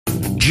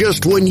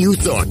just when you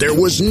thought there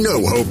was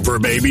no hope for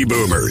baby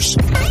boomers.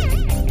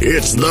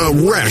 It's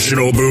the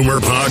Rational Boomer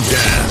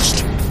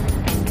Podcast.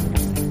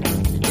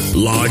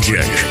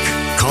 Logic,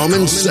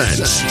 common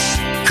sense,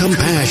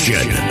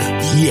 compassion.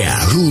 Yeah,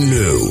 who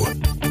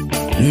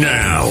knew?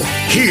 Now,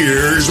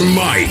 here's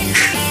Mike.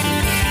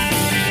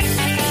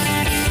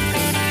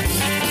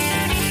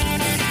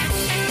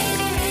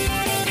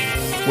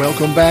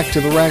 Welcome back to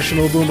the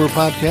Rational Boomer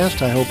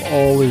Podcast. I hope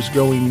all is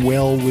going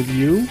well with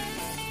you.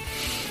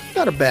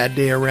 Not a bad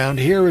day around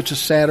here. It's a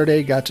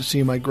Saturday. Got to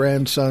see my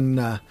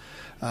grandson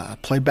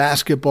play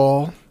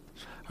basketball.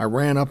 I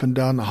ran up and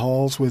down the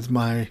halls with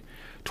my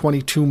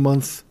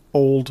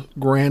 22-month-old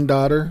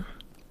granddaughter.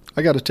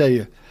 I got to tell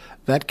you,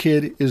 that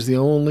kid is the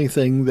only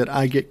thing that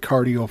I get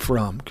cardio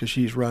from because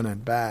she's running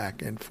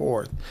back and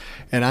forth,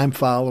 and I'm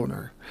following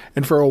her.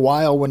 And for a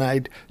while, when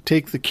I'd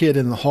take the kid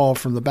in the hall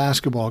from the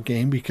basketball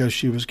game because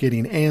she was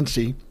getting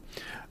antsy,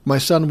 my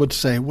son would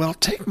say, well,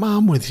 take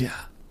Mom with you.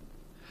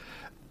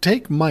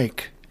 Take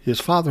Mike, his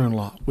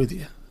father-in-law, with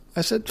you.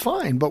 I said,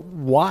 fine, but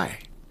why?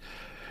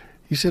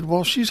 He said,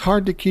 well, she's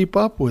hard to keep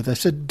up with. I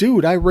said,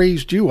 dude, I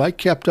raised you. I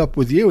kept up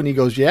with you. And he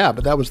goes, yeah,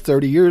 but that was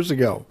 30 years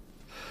ago.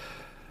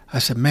 I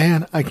said,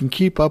 man, I can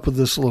keep up with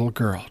this little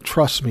girl.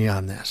 Trust me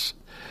on this.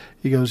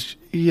 He goes,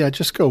 yeah,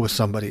 just go with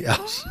somebody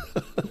else.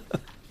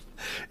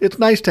 It's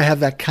nice to have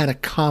that kind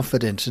of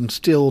confidence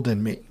instilled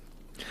in me.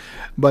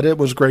 But it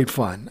was great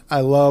fun.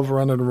 I love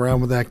running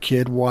around with that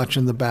kid,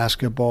 watching the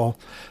basketball.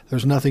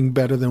 There's nothing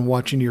better than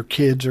watching your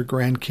kids or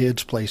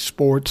grandkids play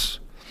sports.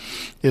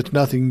 It's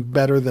nothing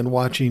better than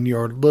watching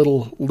your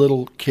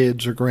little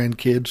kids or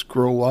grandkids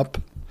grow up.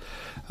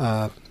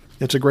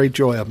 It's a great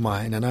joy of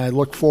mine, and I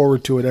look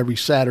forward to it every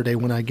Saturday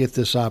when I get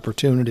this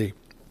opportunity.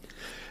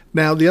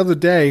 Now, the other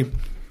day,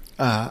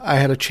 I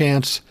had a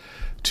chance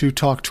to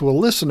talk to a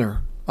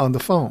listener on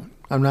the phone.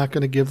 I'm not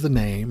going to give the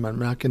name. I'm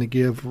not going to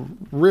give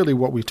really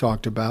what we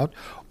talked about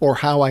or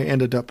how I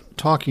ended up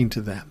talking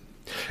to them.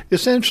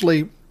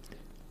 Essentially,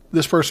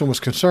 this person was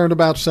concerned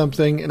about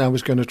something, and I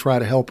was going to try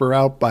to help her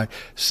out by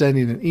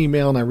sending an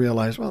email, and I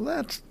realized, well,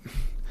 that's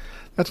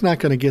not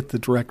going to get the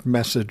direct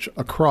message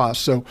across.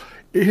 So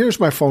here's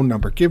my phone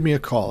number. Give me a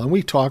call. And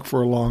we talked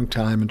for a long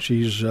time, and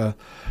she's a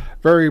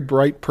very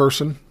bright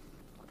person,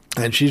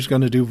 and she's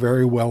going to do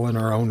very well in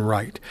her own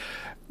right.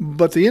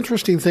 But the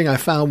interesting thing I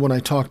found when I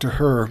talked to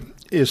her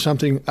is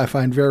something I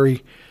find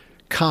very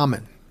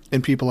common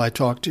in people I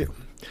talk to.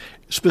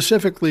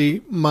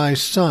 Specifically, my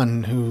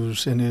son,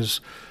 who's in his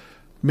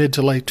mid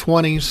to late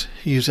 20s.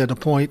 He's at a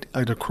point,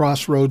 at a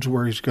crossroads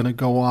where he's going to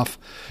go off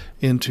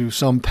into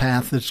some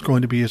path that's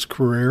going to be his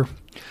career.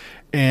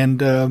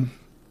 And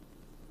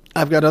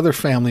I've got other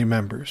family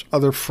members,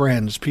 other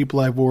friends, people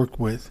I've worked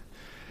with.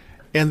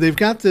 And they've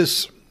got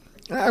this,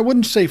 I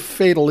wouldn't say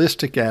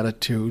fatalistic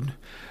attitude,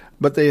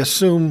 but they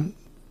assume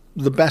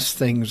the best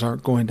things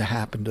aren't going to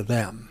happen to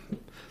them.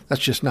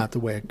 That's just not the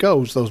way it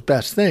goes. Those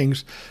best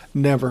things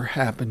never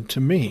happen to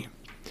me.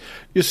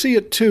 You see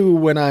it, too,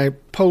 when I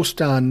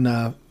post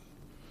on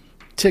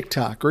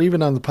TikTok or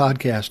even on the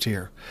podcast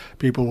here.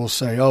 People will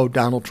say, oh,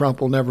 Donald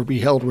Trump will never be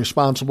held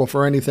responsible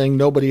for anything.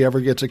 Nobody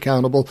ever gets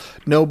accountable.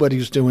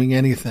 Nobody's doing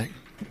anything.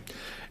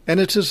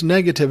 And it's this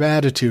negative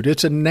attitude.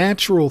 It's a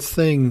natural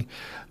thing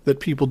that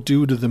people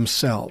do to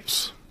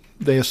themselves.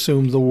 They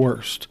assume the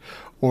worst,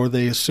 or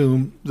they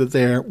assume that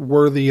they're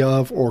worthy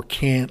of or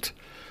can't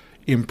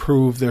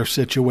improve their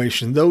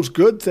situation. Those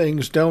good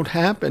things don't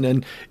happen,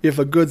 and if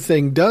a good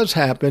thing does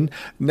happen,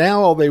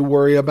 now all they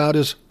worry about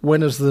is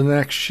when is the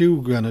next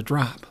shoe going to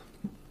drop.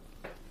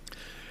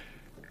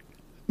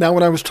 Now,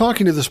 when I was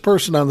talking to this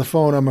person on the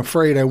phone, I'm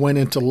afraid I went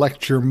into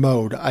lecture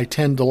mode. I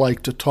tend to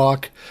like to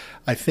talk.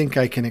 I think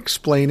I can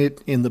explain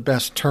it in the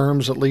best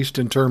terms, at least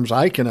in terms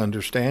I can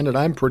understand, and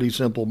I'm pretty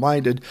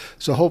simple-minded,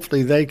 so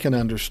hopefully they can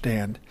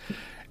understand.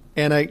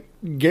 And I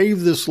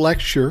gave this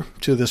lecture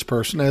to this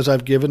person, as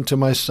I've given to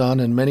my son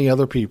and many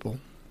other people.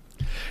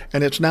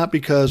 And it's not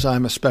because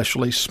I'm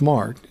especially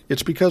smart.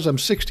 It's because I'm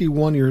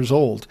 61 years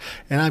old,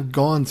 and I've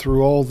gone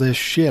through all this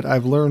shit.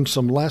 I've learned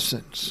some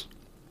lessons.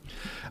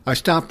 I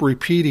stopped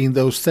repeating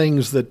those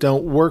things that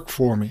don't work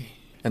for me,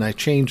 and I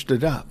changed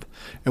it up.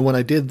 And when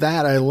I did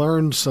that, I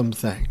learned some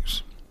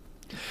things.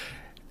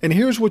 And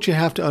here's what you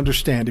have to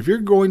understand. If you're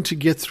going to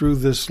get through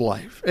this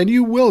life, and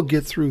you will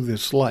get through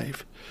this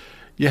life,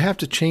 you have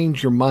to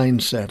change your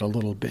mindset a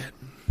little bit.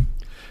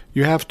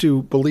 You have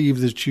to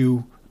believe that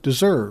you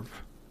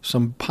deserve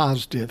some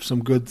positive,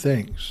 some good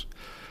things.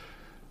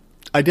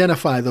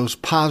 Identify those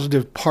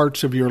positive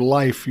parts of your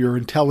life, your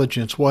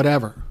intelligence,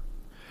 whatever,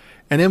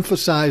 and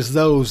emphasize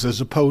those as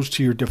opposed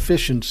to your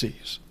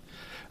deficiencies.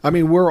 I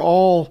mean, we're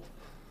all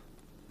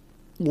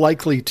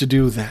likely to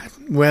do that.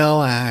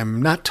 Well,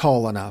 I'm not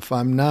tall enough.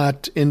 I'm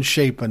not in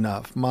shape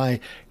enough. My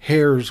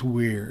hair's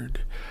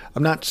weird.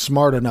 I'm not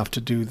smart enough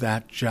to do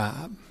that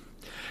job.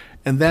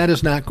 And that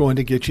is not going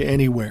to get you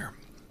anywhere.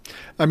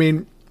 I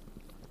mean,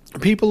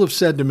 people have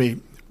said to me,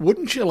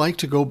 wouldn't you like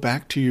to go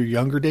back to your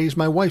younger days?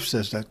 My wife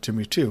says that to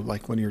me too,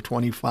 like when you're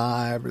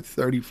 25 or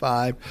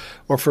 35,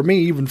 or for me,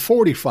 even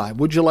 45.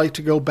 Would you like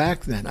to go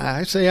back then?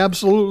 I say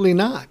absolutely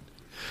not.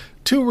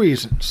 2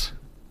 reasons.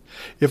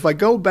 If I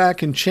go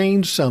back and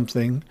change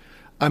something,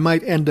 I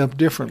might end up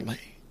differently,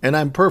 and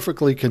I'm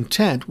perfectly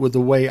content with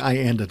the way I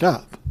ended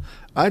up.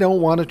 I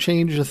don't want to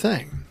change a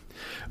thing.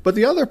 But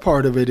the other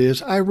part of it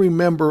is I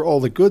remember all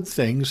the good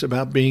things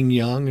about being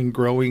young and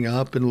growing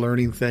up and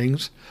learning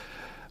things.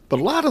 But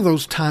a lot of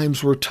those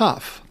times were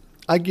tough.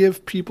 I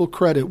give people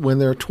credit when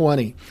they're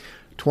 20,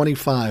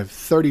 25,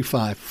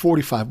 35,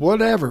 45,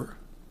 whatever,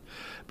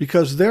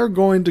 because they're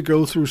going to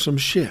go through some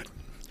shit.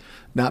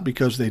 Not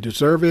because they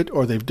deserve it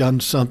or they've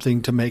done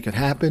something to make it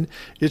happen.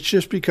 It's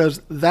just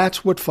because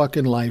that's what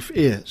fucking life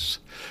is.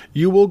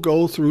 You will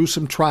go through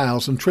some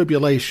trials and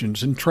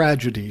tribulations and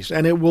tragedies,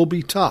 and it will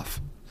be tough.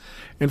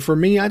 And for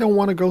me, I don't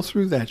want to go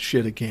through that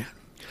shit again.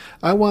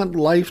 I want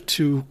life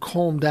to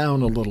calm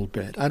down a little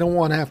bit. I don't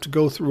want to have to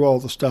go through all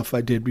the stuff I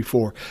did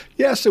before.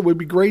 Yes, it would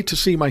be great to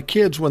see my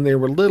kids when they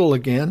were little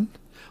again,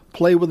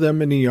 play with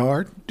them in the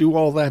yard, do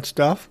all that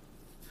stuff.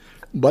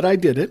 But I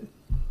did it.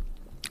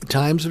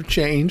 Times have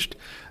changed.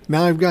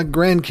 Now I've got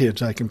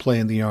grandkids I can play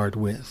in the yard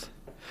with.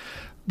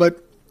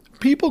 But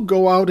people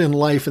go out in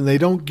life and they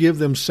don't give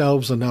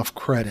themselves enough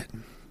credit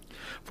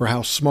for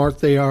how smart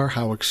they are,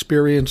 how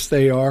experienced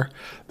they are.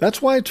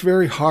 That's why it's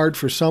very hard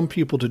for some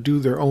people to do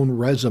their own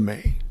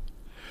resume,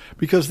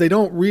 because they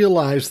don't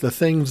realize the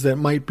things that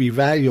might be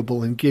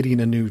valuable in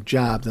getting a new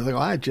job. They're like, oh,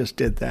 I just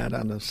did that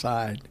on the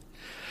side.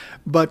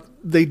 But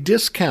they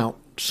discount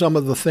some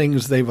of the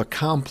things they've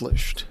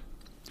accomplished.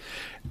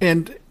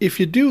 And if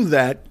you do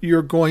that,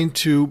 you're going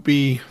to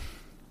be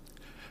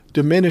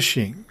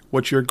diminishing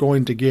what you're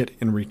going to get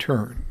in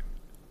return.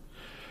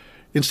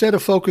 Instead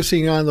of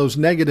focusing on those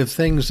negative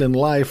things in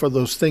life or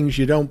those things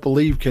you don't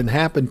believe can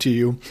happen to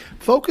you,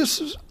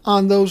 focus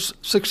on those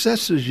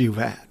successes you've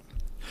had.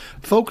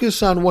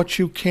 Focus on what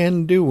you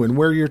can do and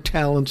where your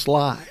talents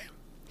lie,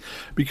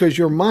 because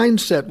your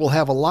mindset will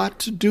have a lot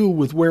to do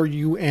with where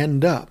you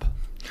end up.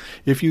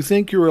 If you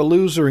think you're a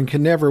loser and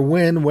can never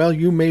win, well,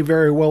 you may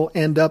very well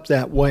end up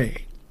that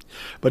way.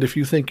 But if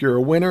you think you're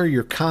a winner,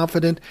 you're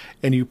confident,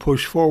 and you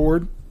push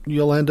forward,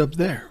 you'll end up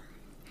there.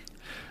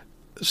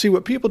 See,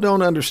 what people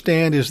don't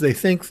understand is they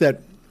think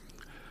that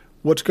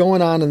what's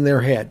going on in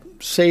their head,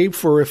 save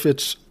for if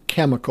it's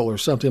chemical or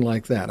something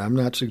like that. I'm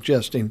not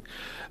suggesting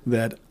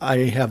that I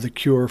have the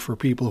cure for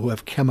people who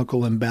have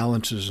chemical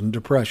imbalances and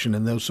depression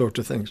and those sorts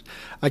of things.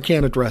 I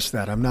can't address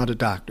that. I'm not a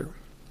doctor.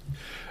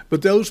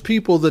 But those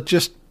people that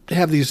just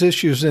have these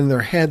issues in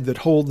their head that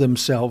hold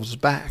themselves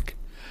back,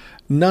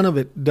 none of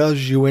it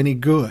does you any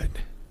good.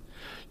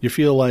 You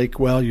feel like,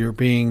 well, you're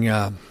being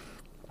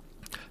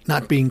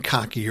not being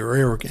cocky or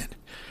arrogant.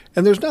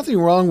 And there's nothing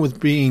wrong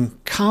with being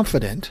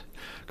confident,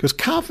 because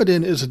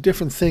confident is a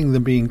different thing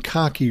than being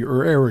cocky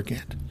or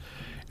arrogant.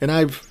 And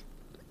I've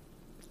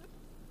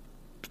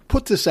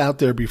put this out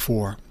there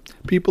before.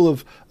 People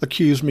have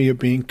accused me of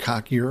being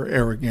cocky or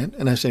arrogant,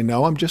 and I say,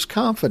 no, I'm just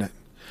confident.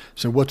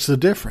 So what's the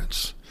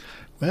difference?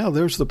 Well,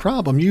 there's the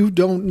problem. You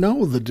don't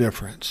know the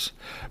difference.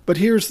 But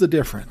here's the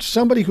difference.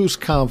 Somebody who's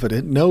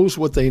confident knows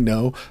what they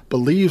know,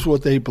 believes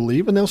what they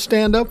believe, and they'll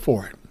stand up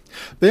for it.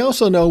 They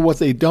also know what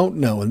they don't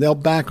know, and they'll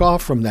back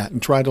off from that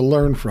and try to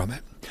learn from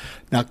it.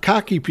 Now,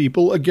 cocky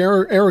people,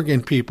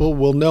 arrogant people,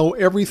 will know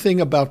everything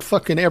about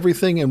fucking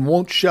everything and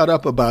won't shut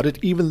up about it,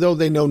 even though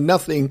they know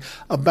nothing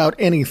about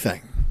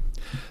anything.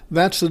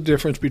 That's the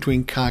difference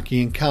between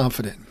cocky and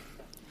confident.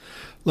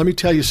 Let me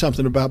tell you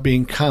something about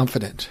being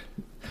confident.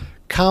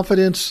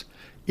 Confidence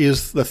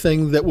is the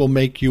thing that will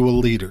make you a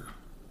leader.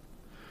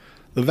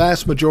 The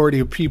vast majority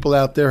of people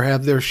out there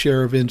have their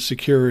share of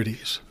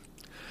insecurities.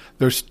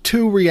 There's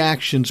 2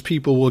 reactions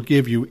people will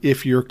give you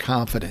if you're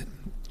confident.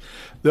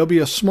 There'll be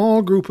a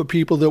small group of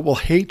people that will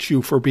hate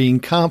you for being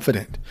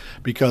confident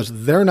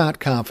because they're not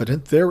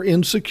confident, they're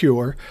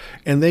insecure,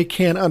 and they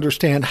can't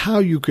understand how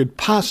you could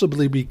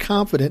possibly be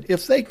confident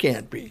if they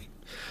can't be.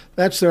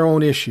 That's their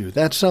own issue.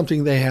 That's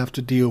something they have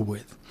to deal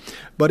with.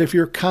 But if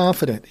you're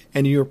confident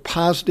and you're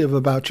positive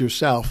about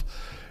yourself,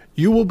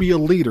 you will be a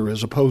leader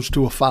as opposed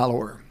to a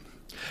follower.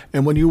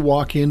 And when you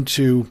walk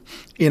into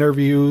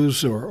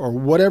interviews or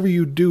whatever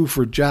you do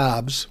for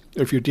jobs,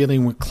 if you're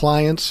dealing with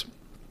clients,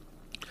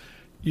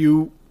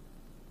 you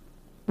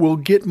will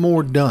get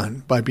more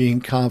done by being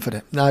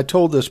confident. Now, I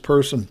told this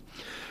person,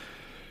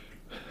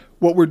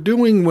 what we're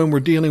doing when we're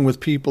dealing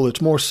with people,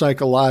 it's more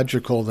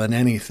psychological than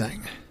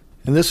anything.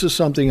 And this is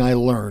something I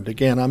learned.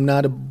 Again, I'm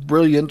not a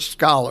brilliant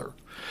scholar.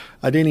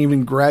 I didn't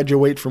even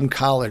graduate from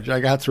college. I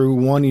got through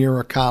 1 year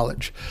of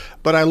college.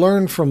 But I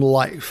learned from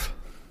life.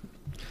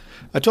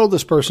 I told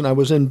this person I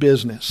was in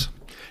business.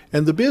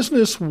 And the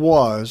business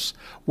was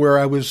where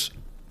I was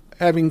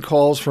having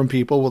calls from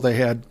people where they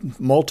had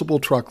multiple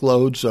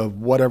truckloads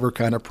of whatever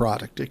kind of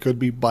product. It could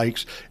be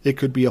bikes, it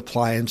could be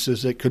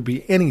appliances, it could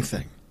be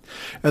anything.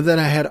 And then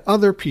I had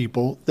other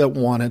people that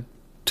wanted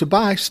to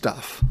buy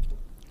stuff.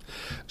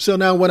 So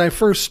now when I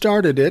first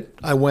started it,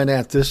 I went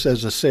at this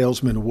as a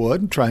salesman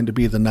would, trying to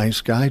be the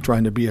nice guy,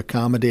 trying to be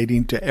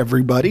accommodating to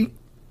everybody.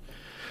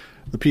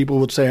 The people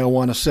would say, I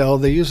want to sell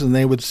these, and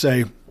I'd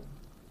say,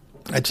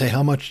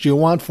 how much do you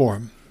want for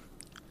them?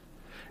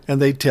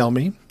 And they'd tell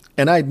me,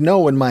 and I'd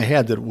know in my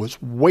head that it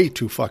was way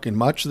too fucking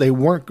much. They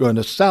weren't going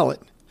to sell it.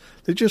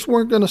 They just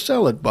weren't going to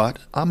sell it, but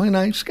I'm a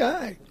nice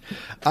guy.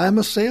 I'm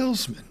a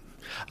salesman.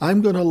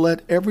 I'm going to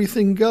let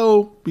everything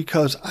go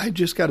because I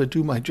just got to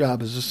do my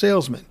job as a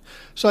salesman.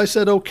 So I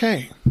said,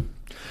 okay.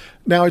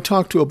 Now I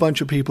talked to a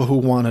bunch of people who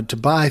wanted to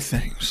buy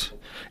things.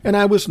 And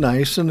I was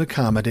nice and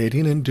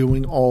accommodating and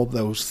doing all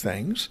those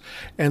things.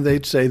 And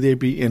they'd say they'd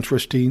be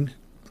interested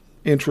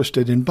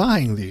in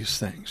buying these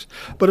things.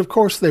 But of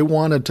course they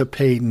wanted to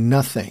pay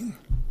nothing.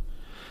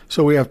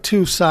 So we have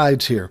two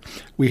sides here.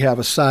 We have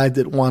a side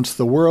that wants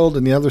the world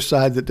and the other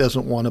side that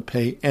doesn't want to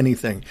pay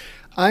anything.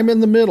 I'm in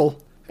the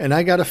middle, and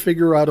I got to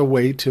figure out a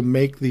way to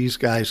make these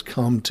guys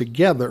come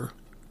together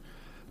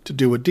to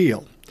do a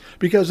deal.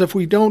 Because if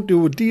we don't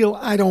do a deal,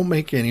 I don't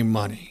make any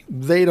money.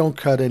 They don't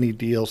cut any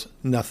deals.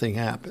 Nothing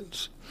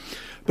happens.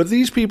 But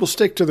these people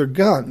stick to their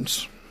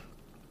guns.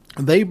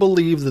 They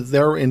believe that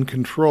they're in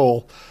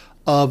control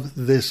of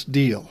this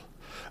deal.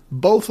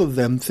 Both of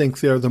them think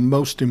they're the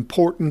most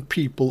important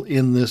people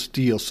in this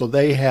deal, so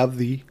they have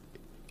the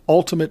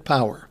ultimate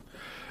power.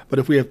 But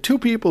if we have two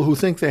people who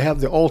think they have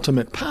the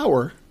ultimate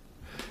power,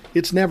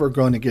 it's never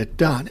going to get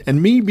done.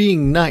 And me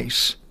being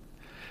nice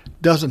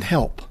doesn't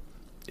help.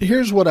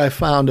 Here's what I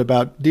found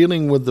about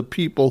dealing with the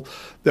people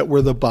that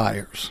were the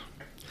buyers.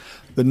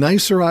 The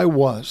nicer I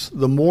was,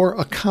 the more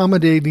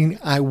accommodating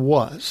I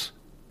was,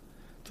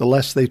 the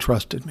less they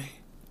trusted me.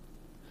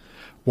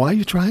 Why are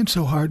you trying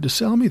so hard to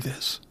sell me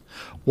this?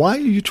 Why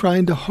are you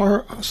trying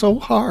so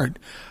hard?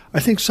 I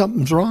think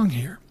something's wrong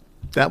here.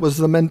 That was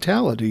the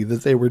mentality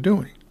that they were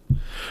doing.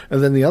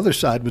 And then the other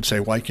side would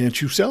say, why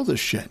can't you sell this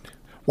shit?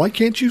 Why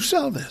can't you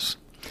sell this?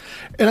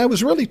 And I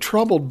was really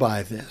troubled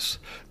by this.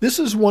 This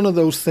is one of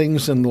those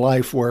things in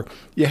life where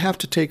you have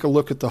to take a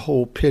look at the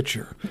whole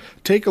picture.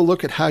 Take a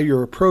look at how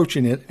you're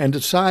approaching it and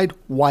decide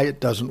why it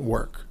doesn't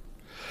work.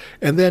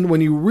 And then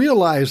when you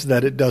realize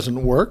that it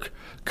doesn't work,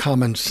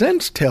 common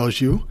sense tells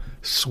you,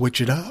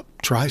 switch it up.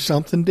 Try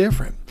something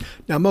different.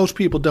 Now, most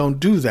people don't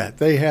do that.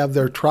 They have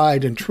their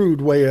tried and true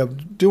way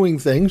of doing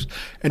things,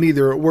 and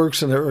either it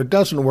works or it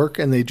doesn't work,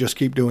 and they just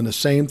keep doing the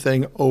same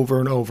thing over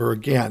and over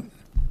again.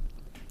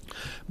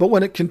 But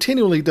when it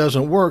continually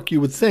doesn't work, you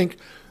would think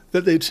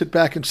that they'd sit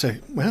back and say,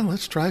 well,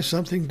 let's try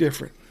something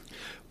different.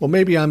 Well,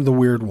 maybe I'm the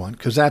weird one,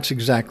 because that's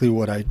exactly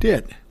what I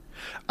did.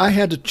 I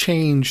had to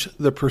change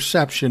the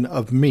perception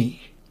of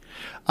me.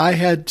 I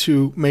had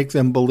to make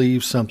them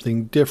believe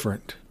something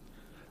different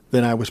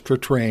than I was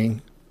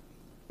portraying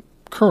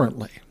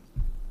currently.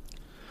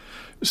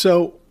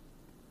 So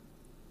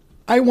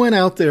I went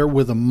out there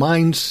with a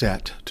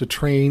mindset to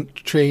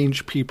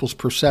change people's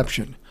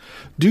perception.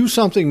 Do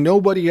something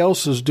nobody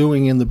else is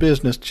doing in the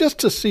business just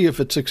to see if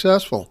it's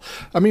successful.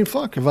 I mean,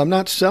 fuck, if I'm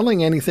not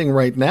selling anything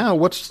right now,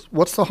 what's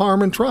the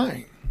harm in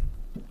trying?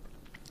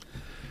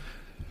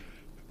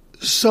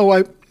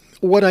 So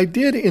what I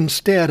did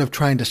instead of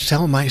trying to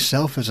sell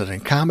myself as an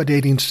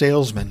accommodating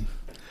salesman,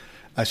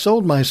 I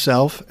sold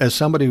myself as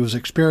somebody who's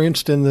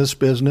experienced in this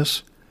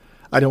business.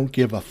 I don't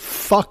give a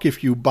fuck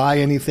if you buy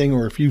anything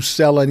or if you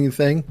sell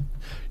anything.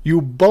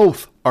 You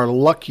both are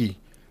lucky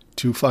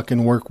to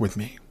fucking work with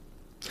me.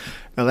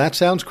 Now that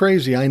sounds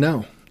crazy, I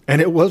know.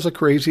 And it was a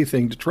crazy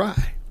thing to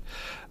try.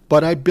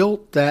 But I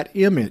built that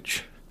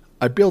image.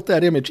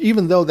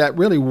 Even though that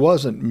really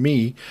wasn't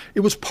me.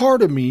 It was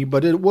part of me,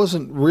 but it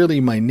wasn't really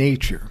my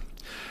nature.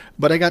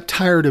 But I got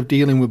tired of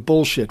dealing with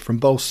bullshit from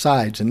both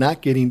sides and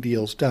not getting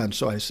deals done.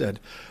 So I said,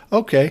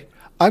 okay,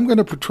 I'm going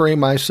to portray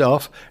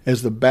myself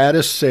as the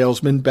baddest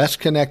salesman, best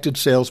connected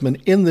salesman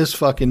in this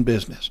fucking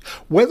business,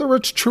 whether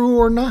it's true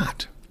or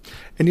not.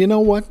 And you know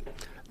what?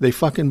 They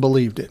fucking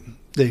believed it.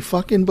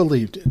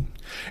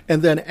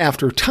 And then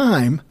after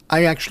time,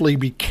 I actually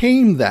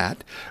became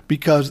that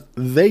because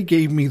they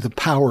gave me the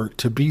power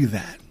to be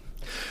that.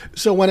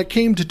 So when it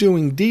came to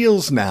doing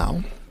deals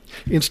now,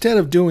 instead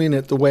of doing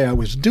it the way I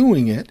was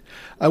doing it,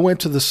 I went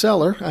to the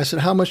seller. I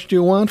said, how much do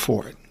you want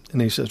for it?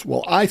 And he says,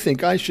 well, I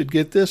think I should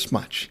get this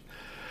much.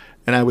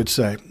 And I would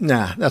say,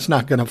 nah, that's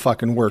not going to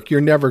fucking work. You're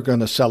never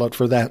going to sell it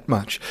for that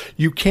much.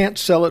 You can't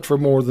sell it for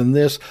more than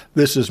this.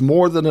 This is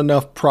more than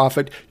enough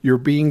profit. You're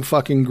being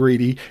fucking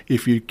greedy.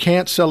 If you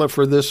can't sell it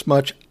for this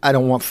much, I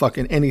don't want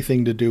fucking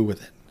anything to do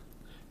with it.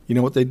 You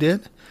know what they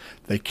did?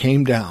 They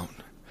came down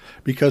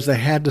because they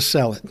had to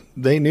sell it.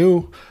 They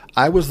knew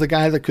I was the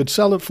guy that could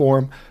sell it for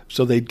them,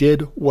 so they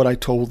did what I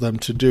told them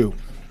to do.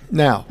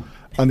 Now,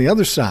 on the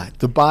other side,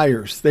 the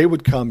buyers, they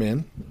would come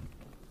in.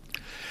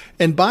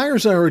 And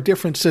buyers are a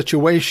different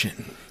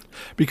situation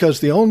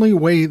because the only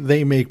way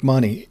they make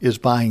money is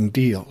buying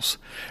deals.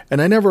 And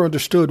I never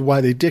understood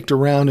why they dicked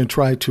around and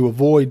tried to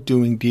avoid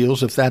doing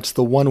deals if that's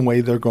the one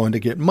way they're going to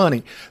get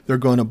money. They're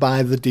going to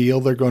buy the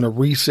deal, they're going to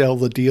resell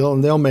the deal,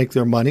 and they'll make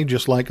their money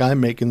just like I'm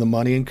making the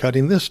money and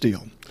cutting this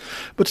deal.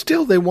 But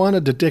still, they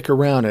wanted to dick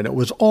around, and it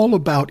was all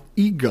about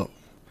ego.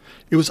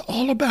 It was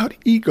all about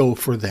ego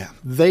for them.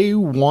 They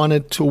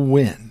wanted to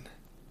win.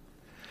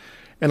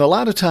 And a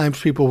lot of times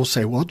people will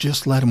say, well,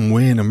 just let them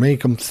win and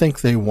make them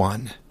think they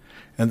won,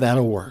 and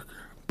that'll work.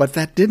 But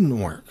that didn't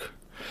work,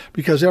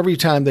 because every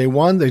time they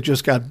won, they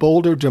just got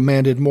bolder,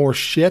 demanded more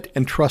shit,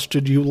 and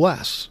trusted you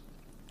less.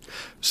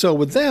 So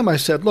with them, I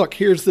said, look,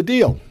 here's the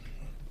deal.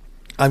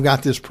 I've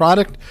got this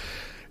product.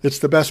 It's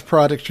the best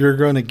product you're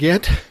going to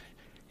get.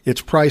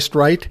 It's priced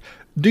right.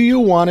 Do you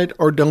want it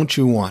or don't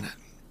you want it?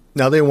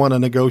 Now, they want to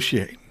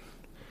negotiate.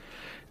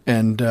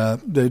 And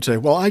they'd say,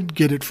 well, I'd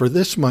get it for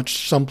this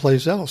much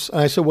someplace else. And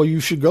I said, well, you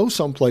should go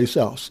someplace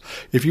else.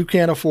 If you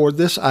can't afford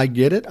this, I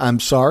get it. I'm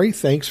sorry.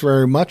 Thanks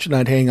very much. And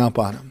I'd hang up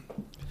on them.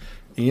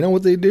 And you know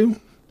what they do?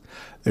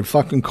 They'd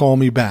fucking call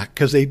me back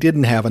because they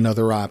didn't have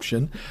another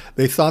option.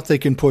 They thought they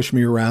can push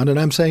me around. And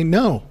I'm saying,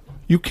 no,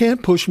 you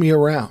can't push me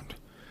around.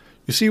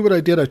 You see what I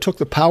did? I took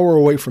the power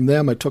away from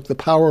them. I took the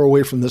power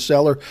away from the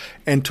seller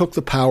and took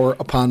the power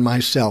upon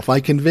myself.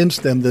 I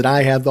convinced them that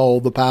I had all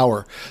the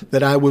power,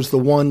 that I was the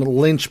one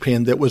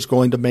linchpin that was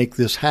going to make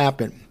this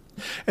happen.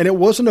 And it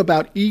wasn't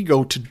about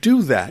ego to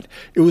do that.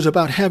 It was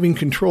about having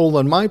control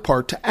on my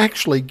part to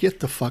actually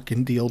get the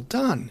fucking deal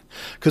done.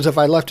 Because if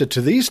I left it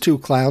to these two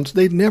clowns,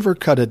 they'd never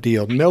cut a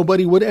deal.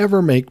 Nobody would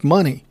ever make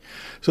money.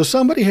 So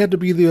somebody had to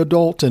be the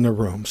adult in the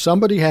room.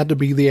 Somebody had to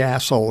be the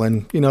asshole.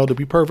 And, to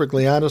be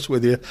perfectly honest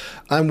with you,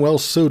 I'm well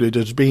suited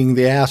as being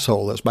the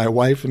asshole, as my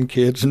wife and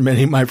kids and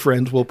many of my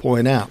friends will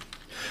point out.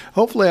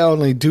 Hopefully I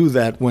only do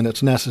that when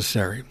it's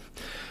necessary.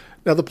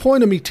 Now, the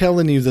point of me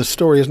telling you this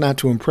story is not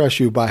to impress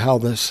you by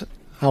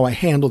how I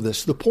handle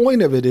this. The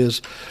point of it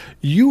is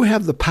you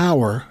have the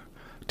power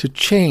to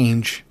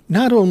change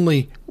not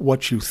only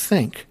what you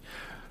think,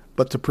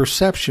 but the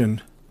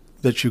perception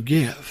that you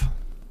give.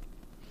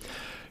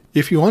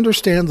 If you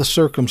understand the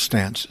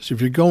circumstances, if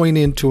you're going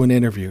into an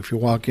interview, if you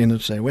walk in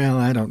and say, well,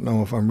 I don't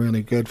know if I'm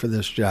really good for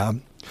this job.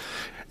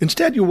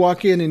 Instead, you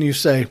walk in and you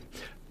say,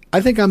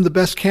 I think I'm the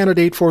best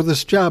candidate for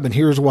this job, and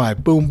here's why.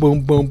 Boom,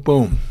 boom, boom,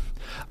 boom.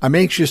 I'm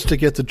anxious to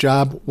get the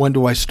job. When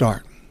do I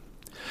start?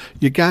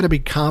 You got to be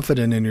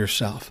confident in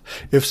yourself.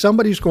 If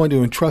somebody's going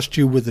to entrust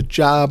you with a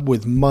job,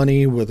 with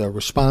money, with a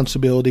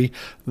responsibility,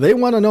 they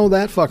want to know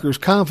that fucker's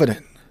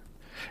confident.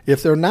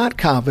 If they're not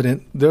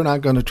confident, they're not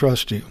going to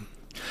trust you.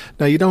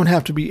 Now, you don't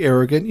have to be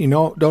arrogant.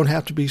 You don't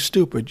have to be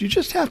stupid. You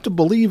just have to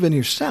believe in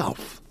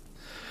yourself.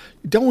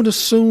 Don't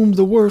assume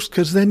the worst,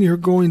 because then you're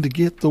going to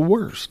get the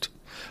worst.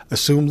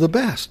 Assume the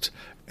best,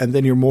 and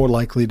then you're more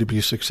likely to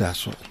be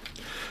successful.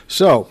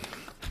 So,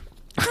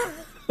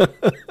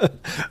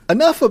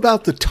 enough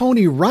about the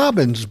Tony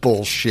Robbins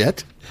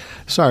bullshit.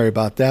 Sorry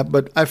about that,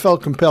 but I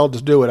felt compelled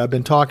to do it. I've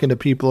been talking to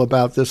people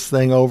about this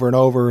thing over and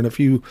over in a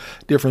few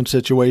different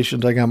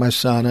situations. I got my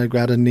son, I've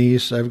got a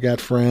niece, I've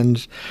got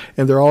friends,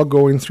 and they're all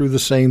going through the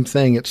same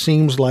thing. It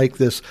seems like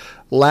this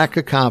lack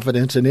of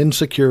confidence and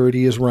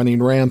insecurity is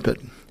running rampant.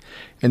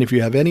 And if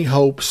you have any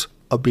hopes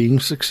of being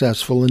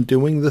successful in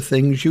doing the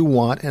things you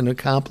want and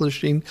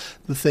accomplishing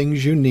the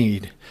things you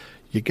need,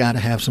 you got to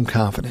have some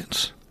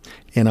confidence.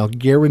 And I'll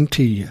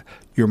guarantee you,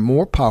 you're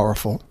more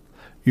powerful,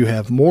 you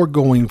have more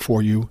going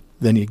for you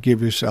than you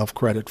give yourself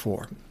credit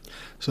for.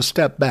 So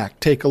step back,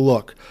 take a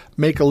look,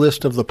 make a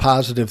list of the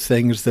positive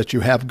things that you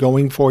have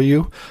going for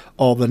you.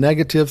 All the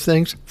negative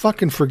things,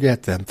 fucking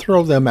forget them.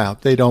 Throw them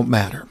out. They don't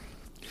matter.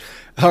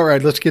 All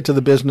right, let's get to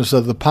the business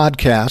of the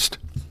podcast.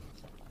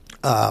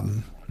 I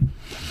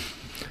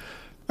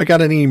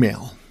got an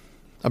email.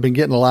 I've been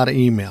getting a lot of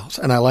emails,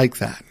 and I like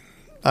that.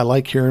 I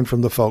like hearing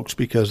from the folks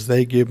because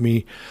they give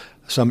me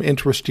some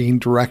interesting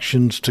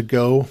directions to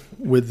go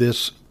with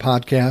this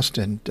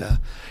podcast, and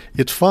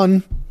it's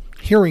fun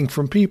hearing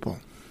from people.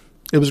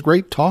 It was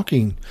great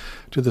talking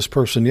to this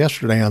person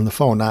yesterday on the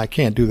phone. Now, I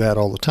can't do that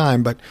all the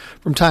time, but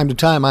from time to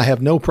time, I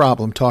have no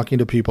problem talking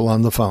to people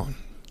on the phone.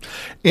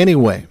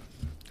 Anyway,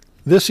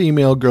 this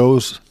email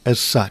goes as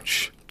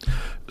such.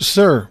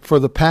 Sir, for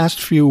the past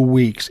few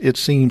weeks, it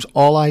seems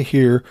all I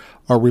hear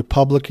are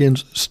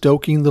Republicans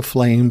stoking the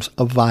flames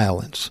of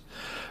violence.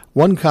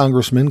 One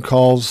congressman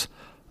calls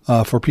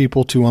for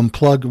people to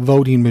unplug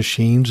voting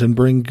machines and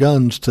bring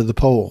guns to the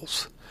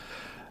polls.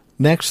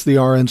 Next, the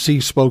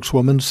RNC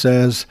spokeswoman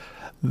says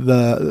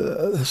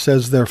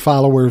their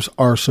followers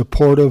are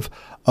supportive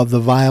of the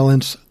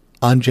violence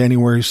on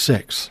January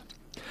 6th.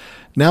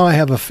 Now I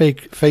have a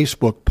fake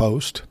Facebook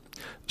post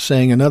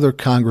saying another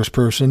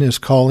congressperson is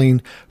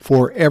calling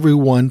for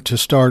everyone to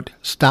start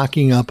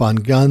stocking up on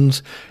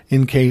guns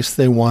in case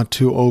they want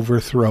to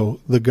overthrow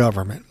the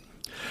government.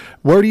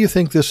 Where do you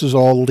think this is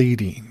all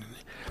leading?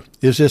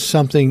 Is this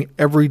something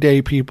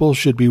everyday people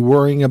should be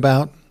worrying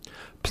about?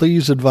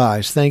 Please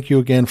advise. Thank you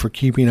again for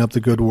keeping up the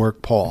good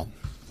work, Paul.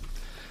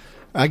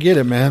 I get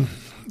it, man.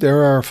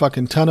 there are a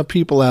fucking ton of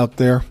people out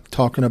there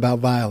talking about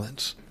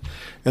violence.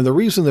 And the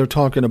reason they're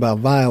talking about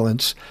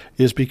violence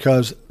is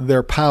because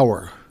their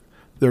power,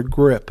 their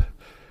grip,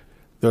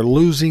 they're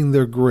losing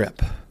their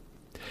grip.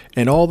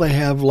 And all they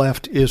have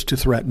left is to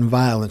threaten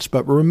violence.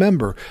 But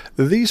remember,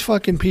 these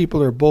fucking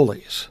people are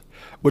bullies,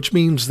 which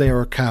means they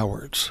are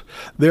cowards.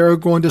 They're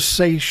going to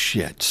say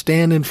shit,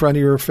 stand in front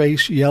of your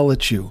face, yell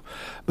at you.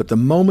 But the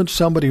moment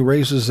somebody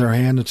raises their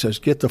hand and says,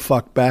 get the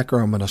fuck back or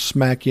I'm going to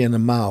smack you in the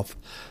mouth,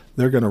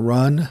 they're going to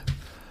run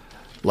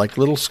like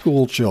little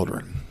school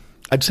children.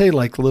 I'd say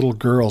like little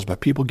girls,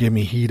 but people give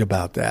me heat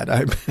about that.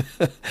 I'm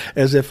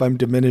as if I'm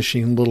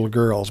diminishing little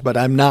girls, but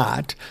I'm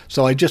not.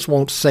 So I just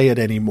won't say it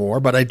anymore,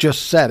 but I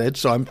just said it,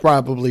 so I'm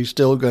probably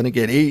still going to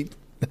get heat.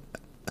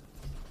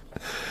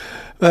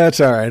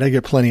 That's all right. I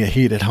get plenty of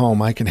heat at home.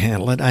 I can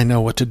handle it. I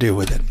know what to do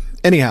with it.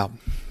 Anyhow,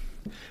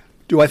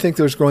 do I think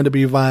there's going to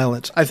be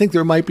violence? I think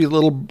there might be a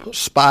little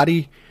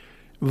spotty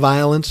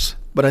violence,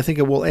 but I think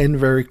it will end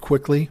very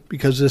quickly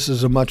because this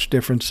is a much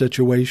different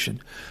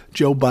situation.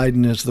 Joe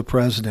Biden is the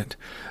president.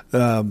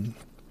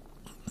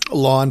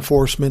 Law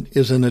enforcement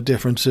is in a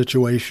different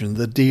situation.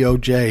 The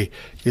DOJ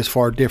is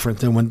far different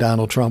than when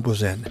Donald Trump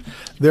was in.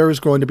 There is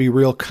going to be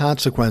real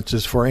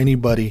consequences for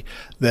anybody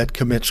that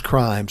commits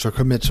crimes or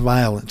commits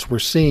violence. We're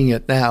seeing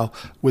it now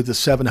with the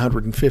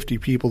 750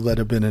 people that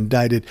have been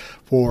indicted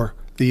for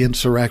the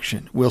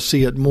insurrection. We'll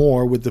see it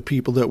more with the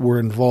people that were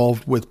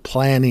involved with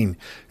planning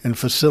and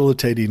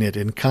facilitating it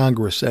in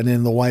Congress and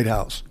in the White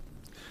House.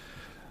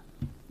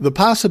 The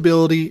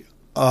possibility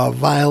of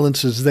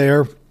violence is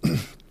there.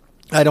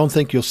 I don't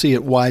think you'll see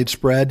it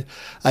widespread.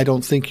 I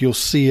don't think you'll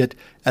see it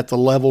at the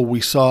level we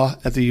saw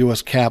at the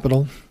U.S.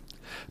 Capitol.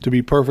 To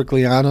be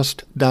perfectly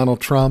honest, Donald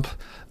Trump,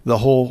 the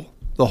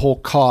whole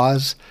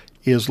cause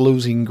is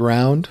losing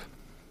ground.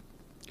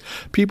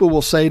 People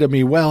will say to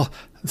me, well,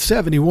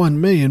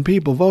 71 million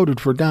people voted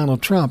for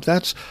Donald Trump.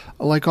 That's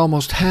like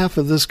almost half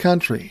of this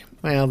country.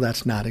 Well,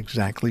 that's not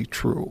exactly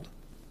true.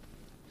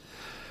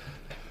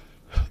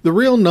 The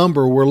real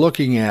number we're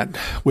looking at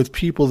with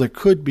people that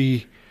could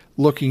be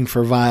looking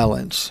for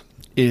violence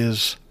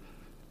is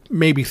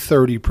maybe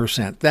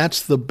 30%.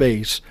 That's the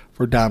base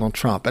for Donald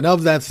Trump. And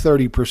of that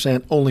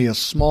 30%, only a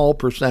small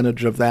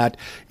percentage of that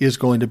is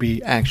going to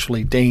be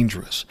actually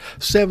dangerous.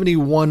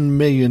 71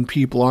 million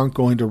people aren't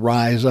going to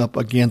rise up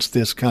against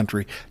this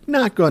country.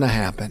 Not going to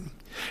happen.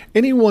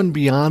 Anyone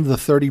beyond the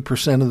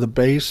 30% of the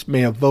base may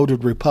have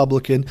voted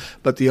Republican,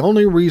 but the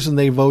only reason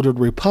they voted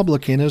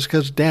Republican is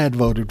because Dad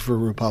voted for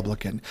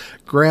Republican,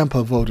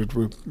 Grandpa voted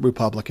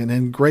Republican,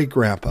 and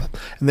great-grandpa.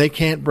 And they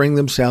can't bring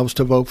themselves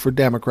to vote for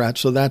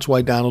Democrats, so that's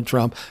why Donald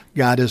Trump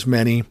got as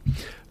many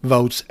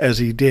votes as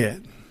he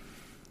did.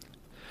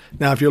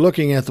 Now, if you're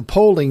looking at the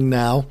polling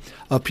now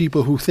of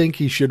people who think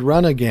he should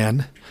run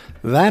again,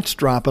 that's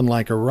dropping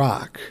like a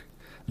rock.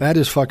 That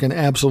is fucking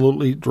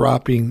absolutely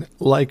dropping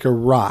like a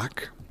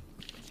rock.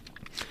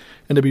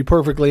 And to be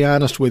perfectly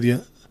honest with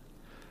you,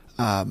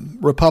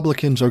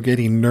 Republicans are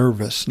getting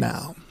nervous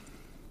now.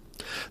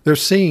 They're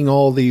seeing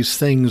all these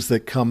things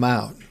that come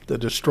out, the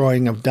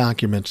destroying of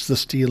documents, the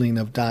stealing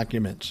of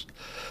documents,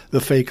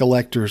 the fake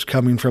electors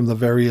coming from the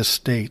various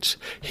states,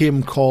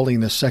 him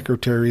calling the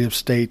Secretary of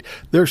State.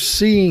 They're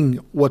seeing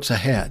what's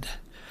ahead.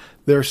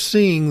 They're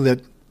seeing that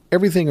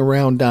everything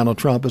around Donald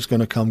Trump is going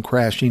to come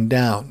crashing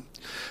down.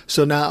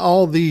 So now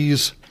all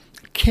these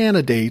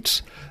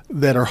candidates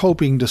that are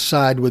hoping to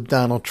side with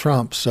Donald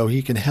Trump so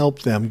he can help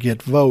them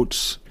get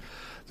votes,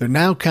 they're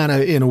now kind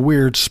of in a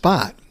weird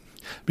spot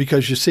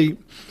because, you see,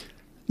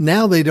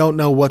 now they don't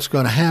know what's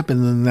going to happen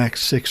in the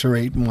next 6 or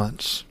 8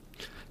 months.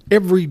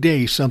 Every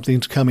day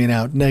something's coming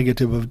out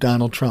negative of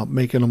Donald Trump,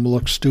 making him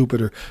look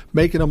stupid or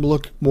making him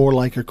look more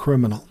like a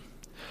criminal.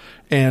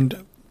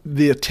 And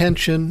the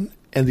attention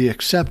and the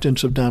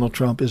acceptance of Donald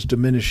Trump is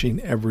diminishing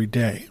every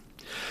day.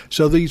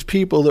 So these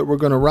people that were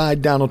going to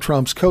ride Donald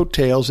Trump's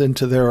coattails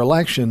into their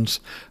elections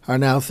are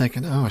now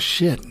thinking, oh,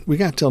 shit, we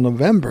got till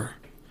November.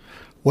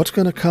 What's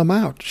going to come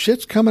out?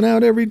 Shit's coming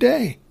out every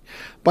day.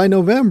 By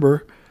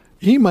November,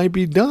 he might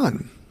be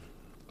done.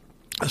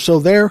 So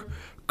they're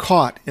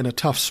caught in a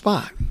tough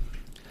spot.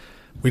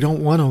 We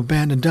don't want to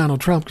abandon Donald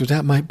Trump because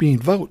that might mean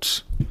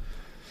votes.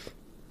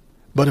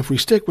 But if we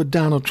stick with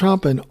Donald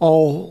Trump and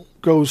all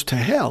goes to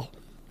hell,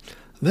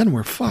 then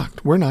we're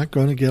fucked. We're not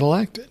going to get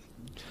elected.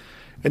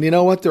 And you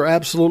know what? They're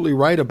absolutely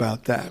right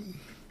about that.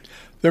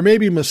 They may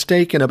be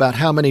mistaken about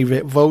how many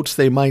votes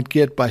they might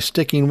get by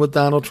sticking with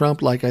Donald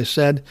Trump. Like I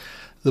said,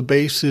 the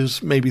base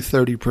is maybe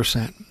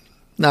 30%.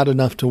 Not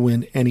enough to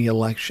win any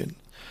election.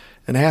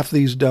 And half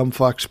these dumb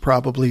fucks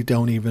probably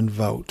don't even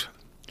vote.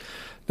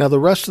 Now, the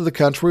rest of the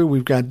country,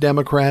 we've got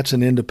Democrats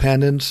and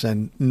independents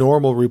and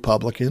normal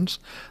Republicans.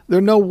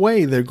 There's no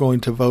way they're going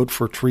to vote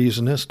for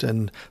treasonists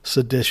and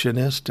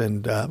seditionists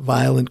and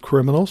violent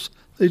criminals.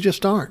 They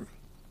just aren't.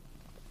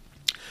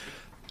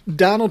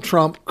 Donald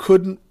Trump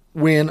couldn't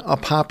win a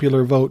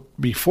popular vote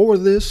before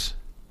this,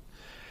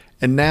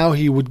 and now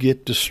he would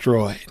get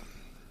destroyed.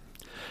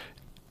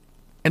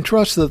 And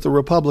trust that the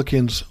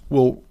Republicans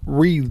will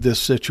read this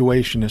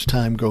situation as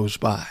time goes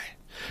by.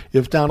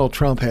 If Donald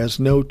Trump has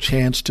no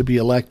chance to be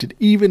elected,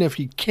 even if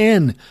he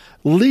can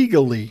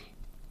legally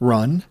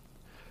run,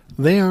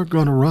 they aren't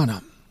going to run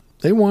him.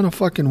 They want to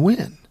fucking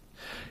win.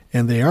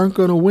 And they aren't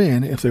going to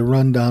win if they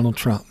run Donald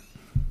Trump.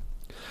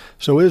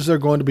 So is there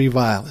going to be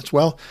violence?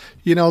 Well,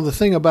 you know, the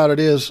thing about it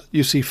is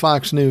you see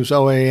Fox News,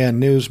 OAN,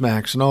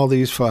 Newsmax, and all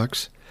these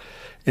fucks,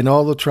 and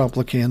all the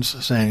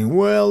Trumplicans saying,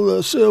 well,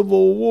 the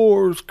Civil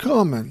War's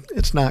coming.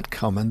 It's not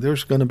coming.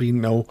 There's going to be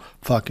no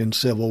fucking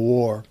Civil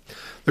War.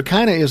 There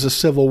kind of is a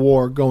civil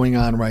war going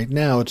on right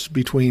now. It's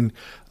between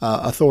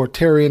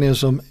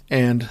authoritarianism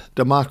and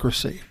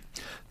democracy.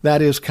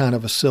 That is kind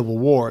of a civil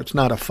war. It's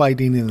not a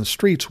fighting in the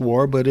streets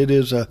war, but it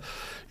is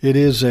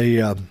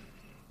a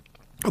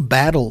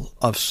battle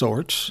of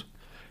sorts.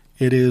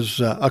 It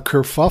is a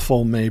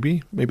kerfuffle,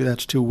 maybe. Maybe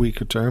that's too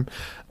weak a term.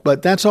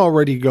 But that's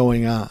already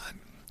going on.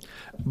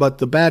 But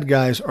the bad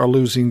guys are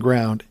losing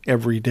ground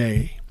every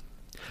day.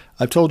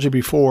 I've told you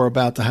before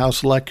about the House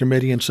Select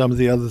Committee and some of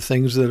the other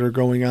things that are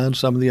going on,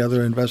 some of the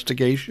other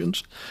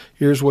investigations.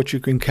 Here's what you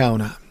can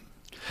count on.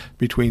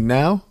 Between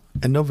now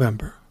and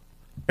November,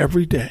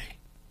 every day,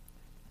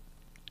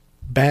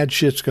 bad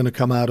shit's going to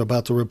come out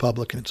about the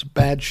Republicans.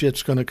 Bad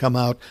shit's going to come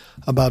out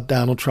about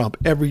Donald Trump.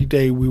 Every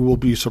day we will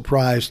be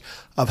surprised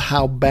of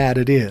how bad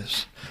it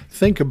is.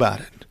 Think about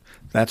it.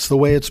 That's the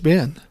way it's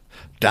been.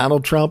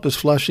 Donald Trump is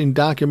flushing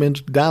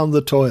documents down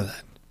the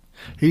toilet.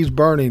 He's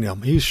burning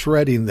them. He's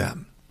shredding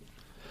them.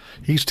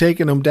 He's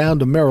taking them down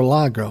to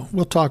Mar-a-Lago.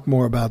 We'll talk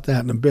more about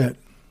that in a bit.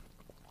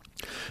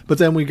 But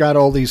then we got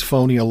all these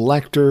phony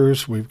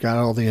electors. We've got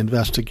all the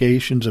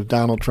investigations of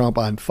Donald Trump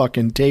on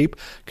fucking tape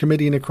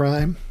committing a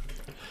crime.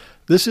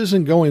 This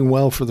isn't going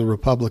well for the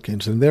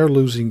Republicans, and they're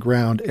losing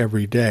ground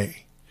every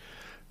day.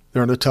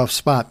 They're in a tough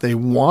spot. They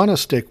want to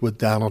stick with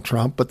Donald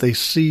Trump, but they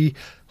see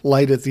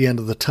light at the end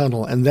of the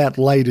tunnel, and that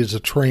light is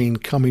a train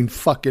coming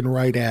fucking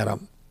right at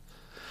them.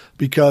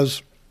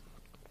 Because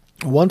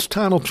once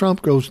Donald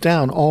Trump goes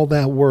down, all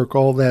that work,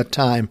 all that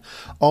time,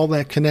 all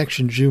that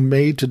connections you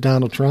made to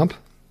Donald Trump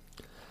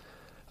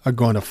are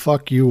going to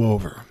fuck you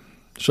over.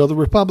 So the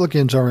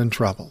Republicans are in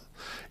trouble.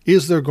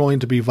 Is there going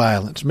to be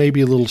violence?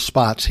 Maybe little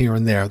spots here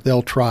and there.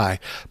 They'll try.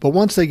 But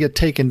once they get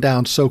taken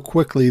down so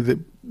quickly that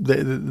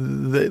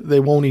they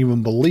won't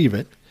even believe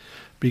it,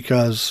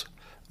 because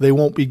they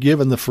won't be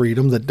given the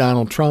freedom that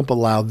Donald Trump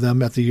allowed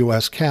them at the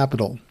U.S.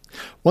 Capitol.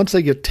 Once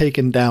they get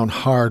taken down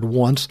hard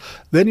once,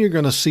 then you're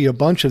going to see a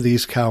bunch of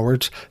these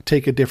cowards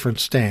take a different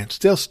stance.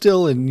 They'll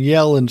still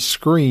yell and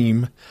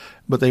scream,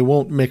 but they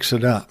won't mix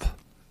it up.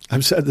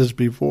 I've said this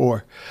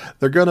before.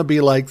 They're going to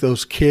be like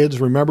those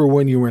kids. Remember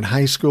when you were in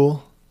high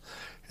school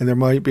and there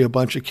might be a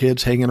bunch of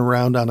kids hanging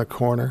around on a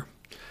corner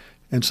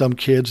and some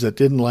kids that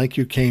didn't like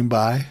you came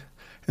by?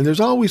 And there's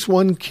always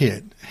one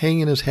kid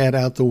hanging his head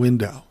out the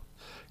window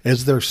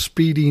as they're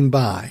speeding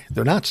by.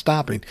 They're not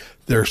stopping.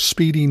 They're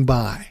speeding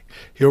by.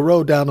 He'll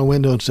roll down the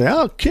window and say,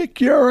 I'll kick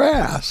your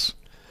ass.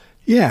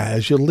 Yeah,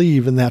 as you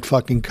leave in that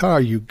fucking car,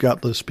 you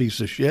gutless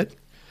piece of shit.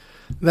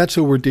 That's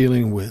who we're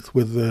dealing with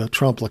the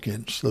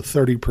Trumplicans, the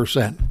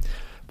 30%.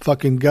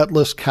 Fucking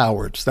gutless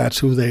cowards. That's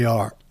who they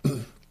are.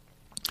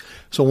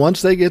 So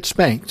once they get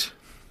spanked,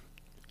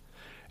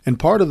 and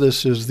part of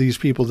this is these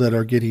people that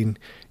are getting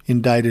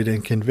indicted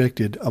and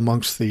convicted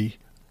amongst the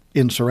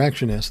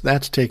insurrectionists,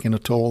 that's taking a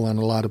toll on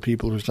a lot of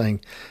people who are saying,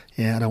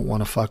 yeah, I don't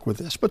want to fuck with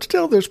this. But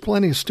still, there's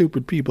plenty of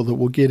stupid people that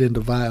will get into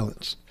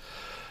violence.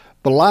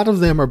 But a lot of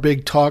them are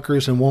big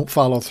talkers and won't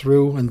follow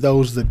through, and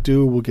those that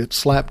do will get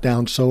slapped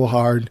down so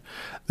hard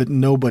that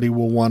nobody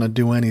will want to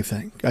do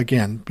anything,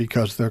 again,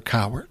 because they're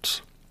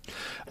cowards.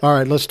 All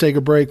right, let's take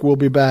a break. We'll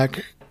be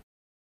back.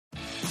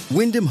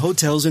 Wyndham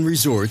Hotels and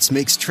Resorts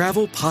makes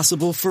travel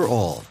possible for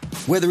all.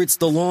 Whether it's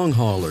the long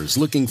haulers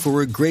looking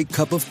for a great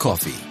cup of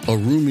coffee, a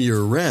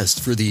roomier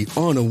rest for the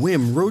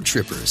on-a-whim road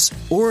trippers,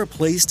 or a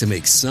place to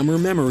make summer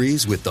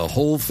memories with the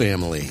whole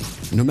family.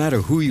 No matter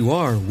who you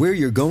are, where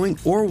you're going,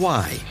 or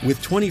why,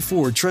 with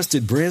 24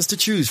 trusted brands to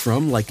choose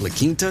from like La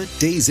Quinta,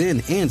 Days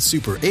Inn, and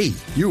Super 8,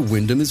 your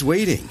Wyndham is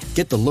waiting.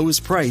 Get the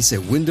lowest price at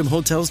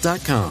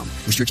WyndhamHotels.com.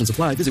 Restrictions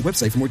apply. Visit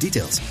website for more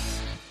details.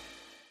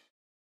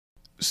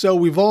 So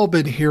we've all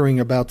been hearing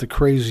about the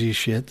crazy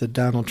shit that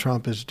Donald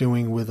Trump is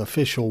doing with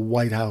official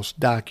White House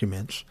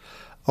documents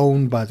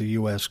owned by the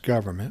U.S.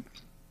 government,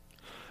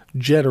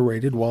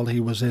 generated while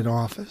he was in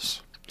office.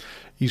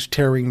 He's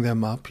tearing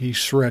them up. He's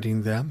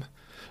shredding them.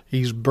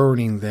 He's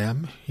burning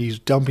them. He's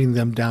dumping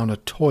them down a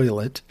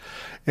toilet.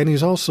 And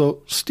he's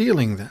also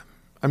stealing them.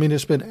 I mean,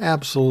 it's been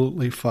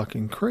absolutely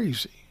fucking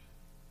crazy.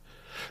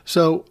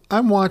 So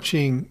I'm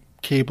watching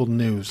cable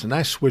news, and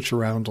I switch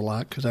around a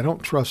lot because I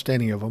don't trust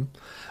any of them.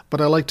 But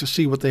I like to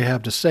see what they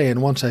have to say,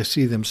 and once I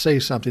see them say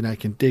something, I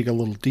can dig a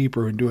little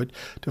deeper into it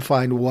to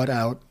find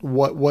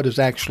what is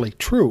actually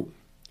true.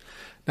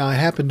 Now, I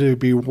happen to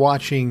be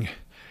watching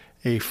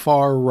a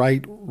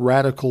far-right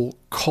radical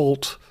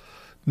cult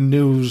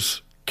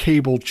news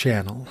cable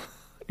channel.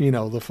 You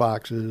know, the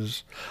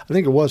Foxes. I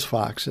think it was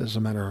Fox, as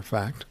a matter of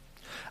fact.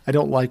 I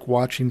don't like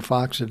watching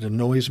Fox. It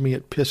annoys me.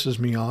 It pisses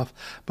me off.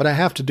 But I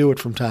have to do it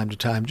from time to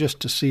time just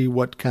to see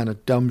what kind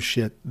of dumb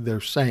shit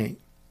they're saying.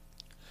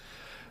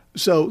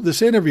 So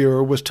this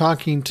interviewer was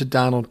talking to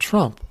Donald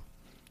Trump.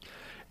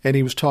 And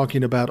he was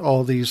talking about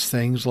all these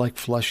things like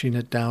flushing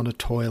it down a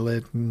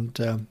toilet and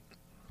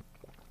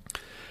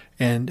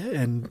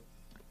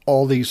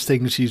all these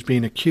things he's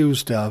being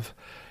accused of.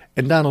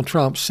 And Donald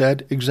Trump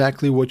said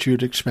exactly what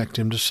you'd expect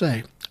him to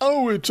say.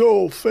 Oh, it's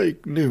all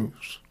fake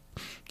news.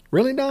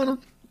 Really, Donald?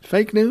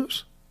 Fake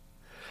news?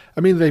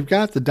 I mean, they've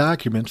got the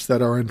documents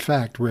that are in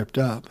fact ripped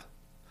up.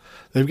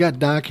 They've got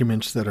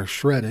documents that are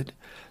shredded.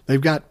 They've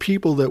got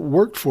people that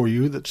worked for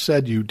you that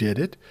said you did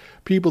it.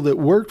 People that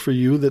worked for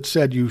you that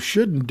said you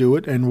shouldn't do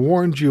it and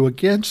warned you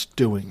against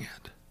doing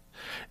it.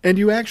 And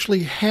you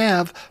actually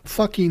have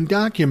fucking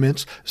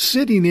documents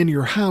sitting in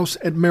your house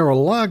at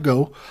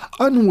Mar-a-Lago,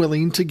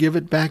 unwilling to give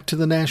it back to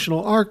the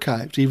National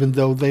Archives, even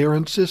though they are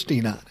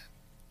insisting on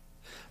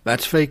it.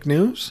 That's fake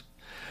news?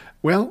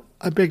 Well,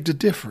 I beg to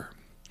differ.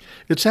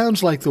 It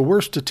sounds like the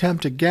worst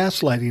attempt at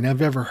gaslighting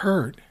I've ever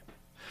heard.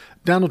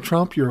 Donald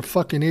Trump, you're a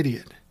fucking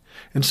idiot.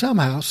 And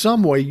somehow,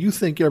 some way, you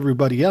think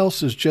everybody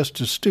else is just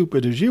as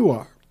stupid as you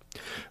are.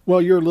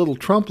 Well, your little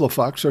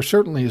Trumplafucks are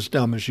certainly as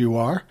dumb as you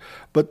are,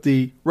 but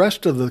the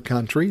rest of the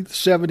country,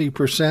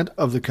 70%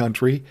 of the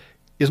country,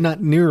 is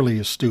not nearly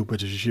as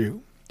stupid as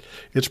you.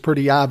 It's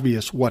pretty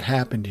obvious what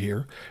happened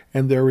here,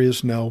 and there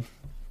is no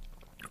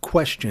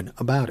question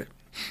about it.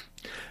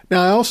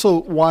 Now, I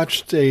also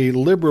watched a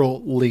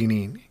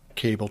liberal-leaning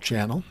cable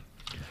channel,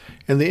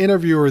 and the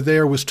interviewer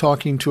there was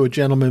talking to a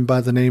gentleman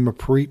by the name of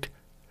Preet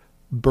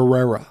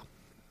Bharara.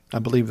 I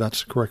believe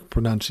that's the correct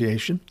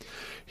pronunciation.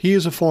 He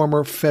is a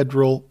former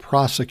federal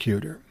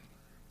prosecutor.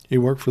 He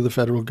worked for the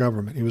federal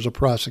government. He was a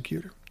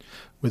prosecutor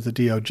with the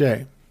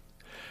DOJ.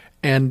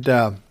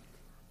 And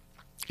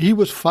he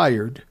was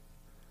fired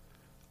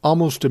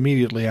almost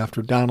immediately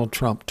after Donald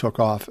Trump took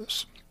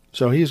office.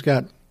 So he's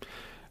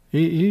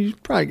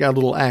probably got a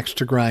little axe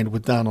to grind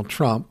with Donald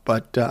Trump,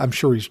 but I'm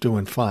sure he's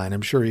doing fine.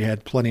 I'm sure he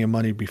had plenty of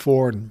money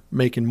before and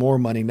making more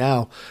money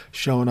now,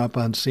 showing up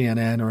on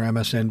CNN or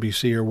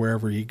MSNBC or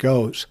wherever he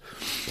goes.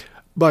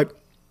 But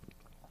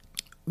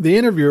the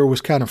interviewer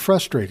was kind of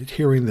frustrated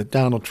hearing that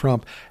Donald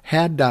Trump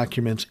had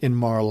documents in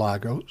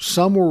Mar-a-Lago.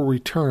 Some were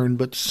returned,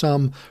 but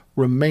some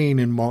remain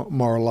in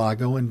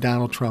Mar-a-Lago, and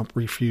Donald Trump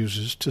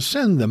refuses to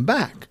send them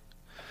back.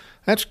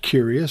 That's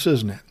curious,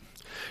 isn't it?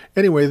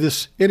 Anyway,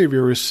 this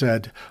interviewer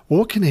said,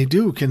 well, what can they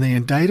do? Can they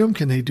indict him?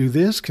 Can they do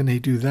this? Can they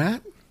do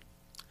that?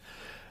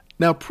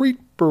 Now, Preet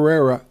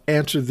Bharara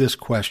answered this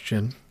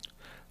question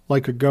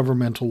like a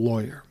governmental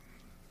lawyer.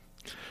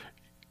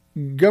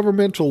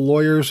 Governmental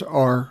lawyers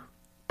are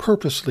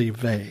purposely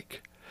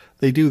vague.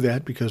 They do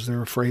that because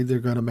they're afraid they're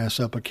going to mess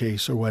up a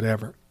case or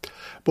whatever.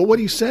 But what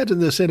he said in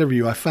this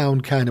interview I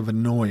found kind of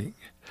annoying.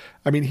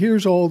 I mean,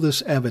 here's all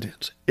this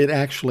evidence. It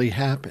actually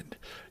happened.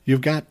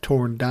 You've got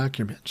torn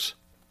documents.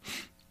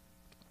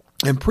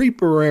 And Preet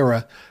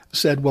Bharara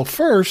said, well,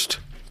 first,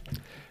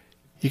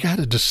 you got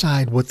to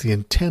decide what the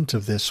intent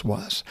of this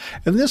was.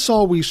 And this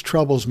always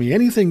troubles me.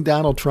 Anything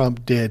Donald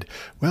Trump did,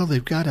 well,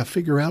 they've got to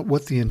figure out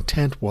what the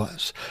intent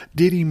was.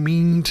 Did he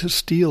mean to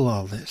steal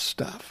all this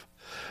stuff?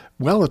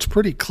 Well, it's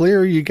pretty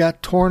clear you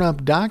got torn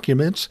up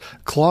documents,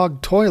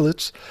 clogged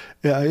toilets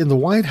in the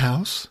White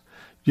House.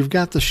 You've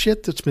got the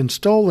shit that's been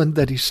stolen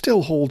that he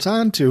still holds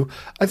on to.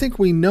 I think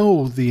we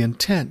know the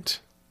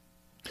intent.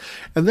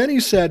 And then he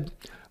said,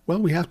 well,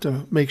 we have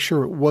to make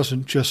sure it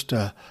wasn't just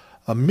a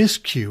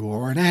miscue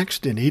or an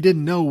accident. He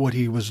didn't know what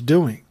he was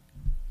doing.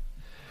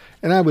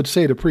 And I would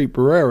say to Preet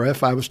Bharara,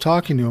 if I was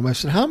talking to him, I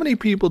said, how many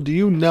people do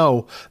you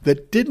know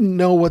that didn't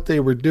know what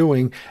they were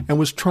doing and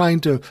was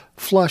trying to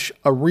flush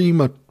a ream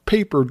of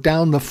paper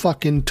down the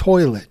fucking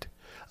toilet?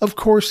 Of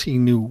course he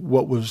knew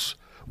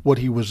what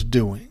he was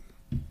doing.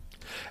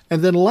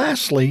 And then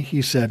lastly,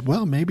 he said,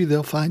 well, maybe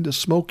they'll find a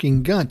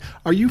smoking gun.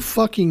 Are you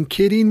fucking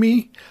kidding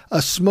me?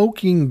 A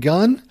smoking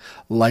gun?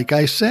 Like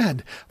I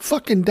said,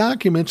 fucking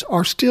documents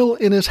are still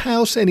in his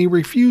house and he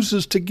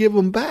refuses to give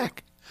them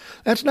back.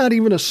 That's not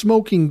even a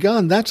smoking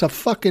gun. That's a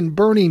fucking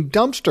burning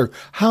dumpster.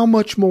 How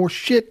much more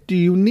shit do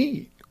you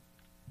need?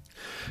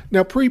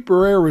 Now, Preet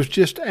Bharara is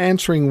just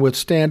answering with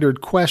standard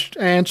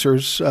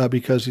answers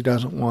because he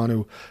doesn't want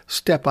to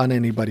step on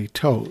anybody's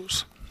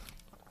toes.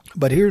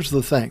 But here's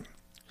the thing.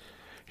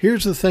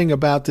 Here's the thing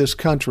about this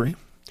country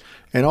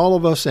and all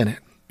of us in it.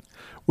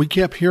 We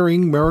kept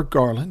hearing Merrick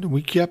Garland, and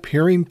we kept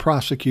hearing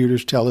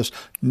prosecutors tell us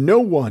no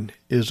one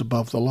is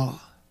above the law.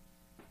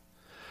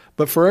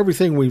 But for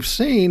everything we've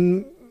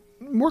seen,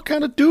 we're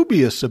kind of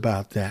dubious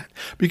about that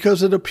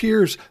because it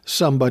appears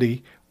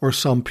somebody or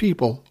some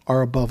people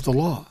are above the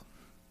law.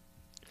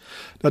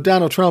 Now,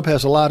 Donald Trump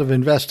has a lot of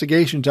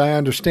investigations. I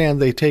understand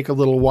they take a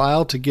little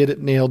while to get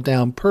it nailed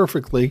down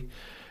perfectly,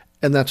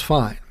 and that's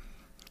fine.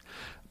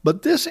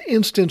 But this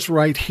instance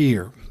right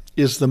here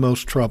is the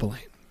most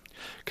troubling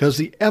because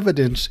the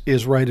evidence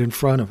is right in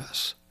front of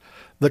us.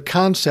 The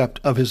concept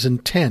of his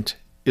intent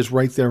is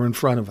right there in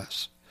front of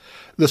us.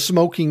 The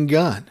smoking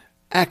gun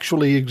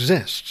actually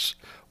exists.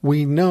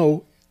 We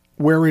know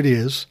where it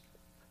is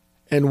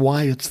and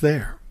why it's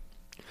there.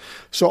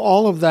 So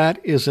all of that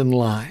is in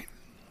line.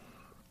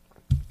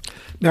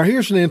 Now,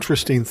 here's an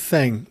interesting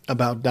thing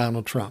about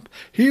Donald Trump.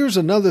 Here's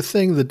another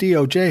thing the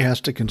DOJ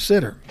has to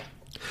consider.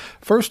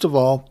 First of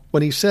all,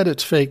 when he said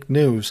it's fake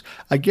news,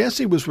 I guess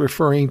he was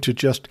referring to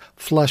just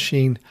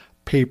flushing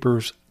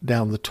papers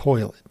down the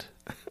toilet.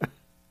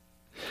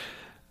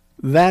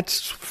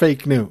 That's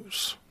fake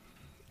news.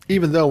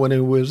 Even though when he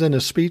was in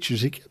his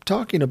speeches, he kept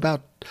talking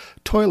about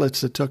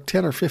toilets that took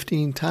 10 or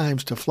 15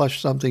 times to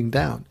flush something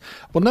down.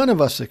 Well, none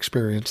of us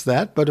experienced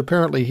that, but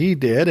apparently he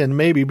did, and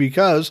maybe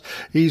because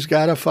he's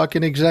got a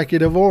fucking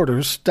executive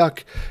order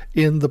stuck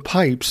in the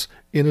pipes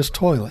in his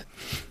toilet.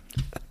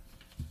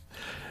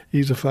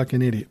 He's a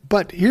fucking idiot.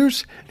 But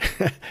here's,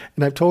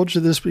 and I've told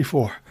you this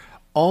before,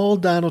 all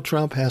Donald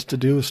Trump has to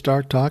do is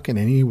start talking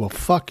and he will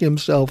fuck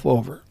himself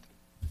over.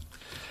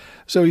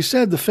 So he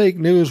said the fake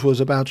news was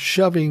about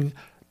shoving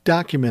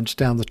documents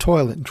down the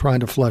toilet and trying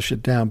to flush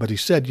it down. But he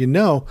said,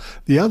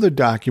 the other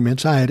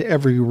documents, I had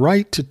every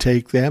right to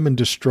take them and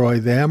destroy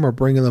them or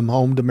bring them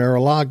home to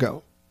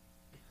Mar-a-Lago.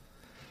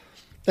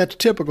 That's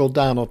typical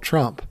Donald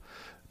Trump.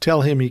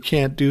 Tell him he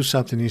can't do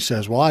something. He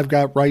says, well, I've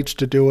got rights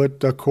to do it,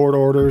 the court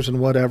orders and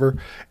whatever.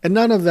 And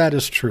none of that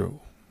is true.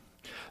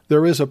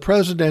 There is a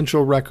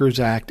Presidential Records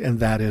Act, and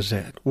that is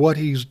it. What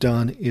he's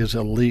done is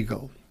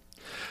illegal.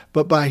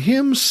 But by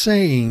him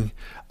saying,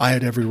 I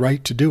had every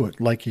right to do it,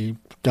 like he's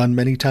done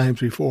many times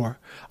before,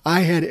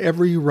 I had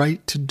every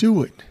right to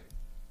do it.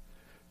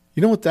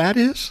 You know what that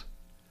is?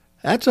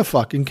 That's a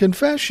fucking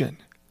confession.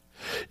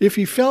 If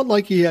he felt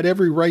like he had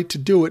every right to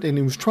do it and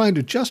he was trying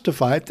to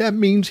justify it, that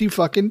means he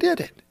fucking did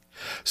it.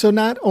 So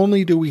not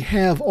only do we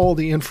have all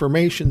the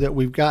information that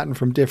we've gotten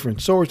from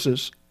different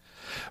sources,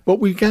 but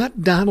we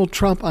got Donald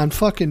Trump on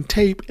fucking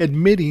tape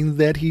admitting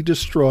that he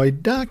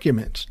destroyed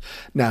documents.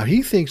 Now,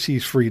 he thinks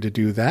he's free to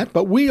do that,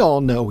 but we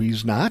all know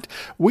he's not.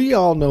 We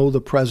all know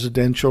the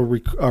Presidential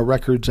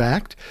Records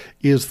Act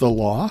is the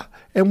law,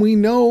 and we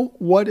know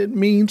what it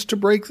means to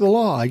break the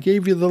law. I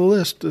gave you the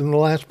list in the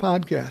last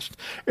podcast.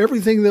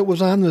 Everything that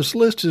was on this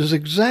list is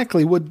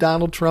exactly what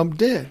Donald Trump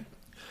did.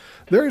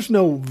 There's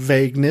no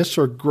vagueness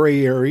or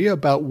gray area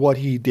about what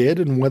he did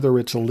and whether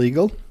it's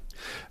illegal.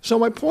 So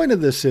my point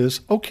of this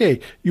is, okay,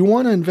 you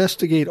want to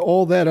investigate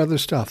all that other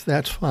stuff,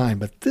 that's fine,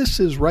 but this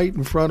is right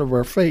in front of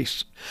our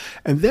face.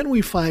 And then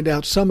we find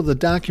out some of the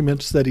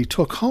documents that he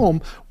took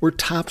home were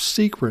top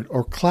secret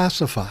or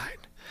classified.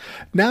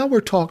 Now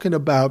we're talking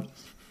about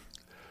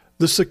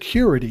the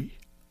security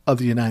of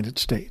the United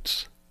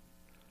States.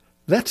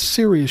 That's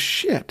serious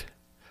shit.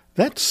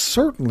 That's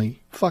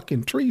certainly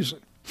fucking treason.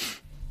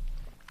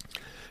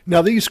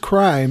 Now, these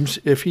crimes,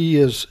 if he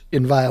is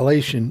in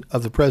violation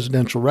of the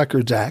Presidential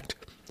Records Act,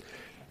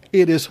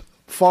 it is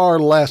far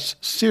less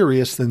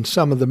serious than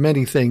some of the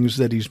many things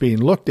that he's being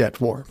looked at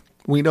for.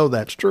 We know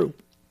that's true.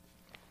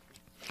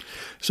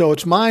 So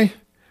it's my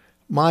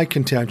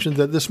contention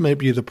that this may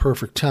be the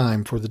perfect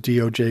time for the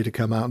DOJ to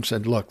come out and say,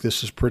 look,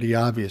 this is pretty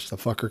obvious. The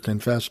fucker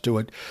confessed to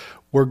it.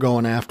 We're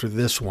going after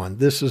this one.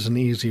 This is an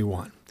easy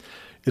one.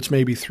 It's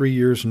maybe 3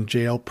 years in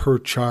jail per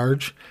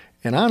charge.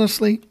 And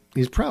honestly,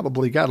 he's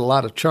probably got a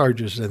lot of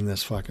charges in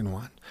this fucking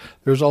one.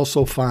 There's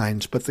also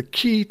fines. But the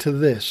key to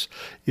this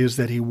is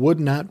that he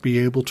would not be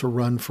able to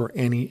run for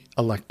any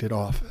elected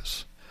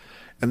office.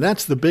 And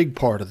that's the big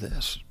part of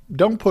this.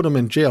 Don't put him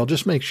in jail.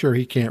 Just make sure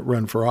he can't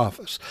run for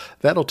office.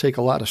 That'll take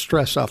a lot of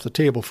stress off the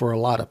table for a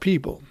lot of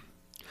people.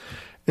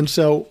 And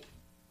so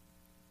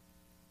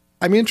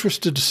I'm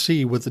interested to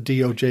see what the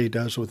DOJ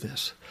does with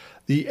this.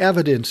 The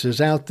evidence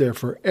is out there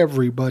for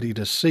everybody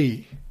to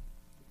see.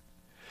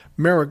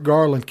 Merrick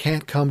Garland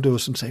can't come to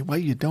us and say, well,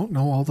 you don't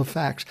know all the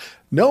facts.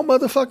 No,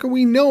 motherfucker,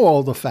 we know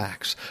all the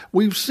facts.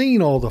 We've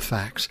seen all the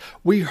facts.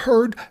 We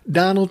heard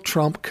Donald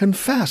Trump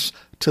confess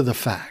to the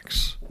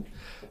facts.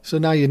 So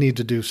now you need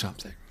to do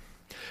something.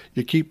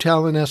 You keep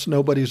telling us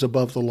nobody's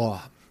above the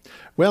law.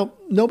 Well,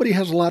 nobody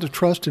has a lot of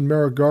trust in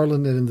Merrick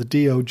Garland and in the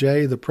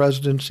DOJ, the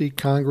presidency,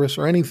 Congress,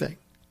 or anything.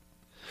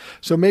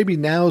 So maybe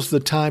now's the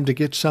time to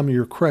get some of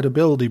your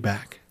credibility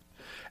back.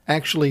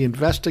 Actually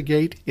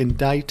investigate,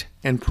 indict,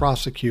 and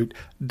prosecute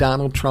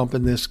Donald Trump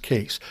in this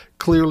case.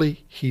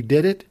 Clearly, he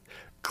did it.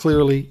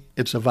 Clearly,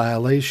 it's a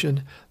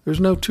violation. There's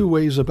no two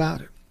ways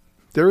about it.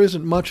 There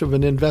isn't much of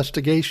an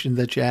investigation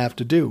that you have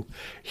to do.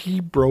 He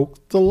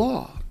broke the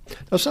law.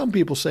 Now, some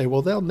people say,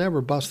 well, they'll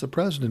never bust the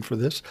president for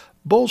this.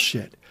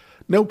 Bullshit.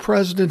 No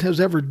president has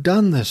ever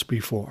done this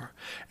before.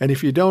 And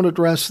if you don't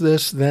address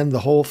this, then the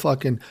whole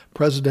fucking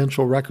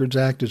Presidential Records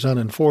Act is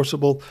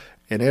unenforceable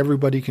and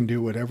everybody can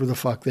do whatever the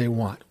fuck they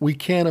want. We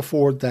can't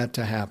afford that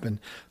to happen.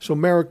 So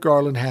Merrick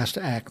Garland has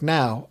to act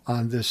now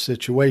on this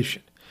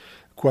situation.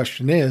 The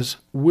question is,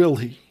 will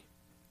he?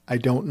 I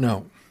don't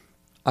know.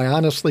 I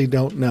honestly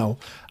don't know.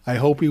 I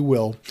hope he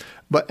will.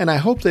 And I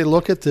hope they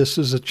look at this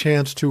as a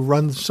chance to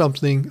run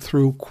something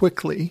through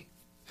quickly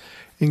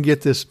and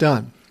get this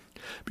done.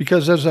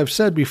 Because as I've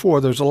said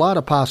before, there's a lot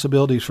of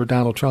possibilities for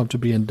Donald Trump to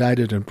be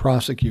indicted and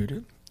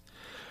prosecuted.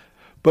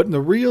 But in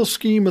the real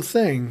scheme of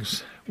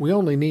things, We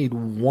only need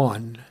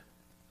one.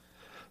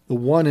 The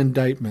one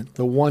indictment,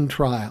 the one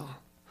trial,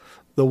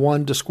 the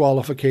one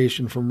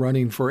disqualification from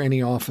running for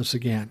any office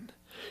again.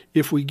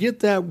 If we get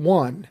that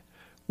one,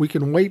 we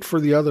can wait for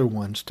the other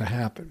ones to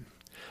happen,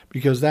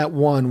 because that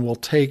one will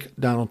take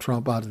Donald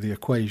Trump out of the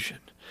equation.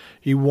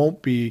 He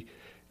won't be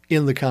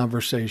in the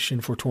conversation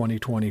for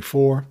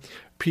 2024.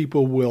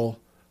 People will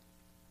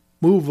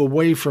move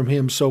away from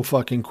him so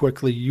fucking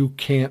quickly you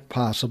can't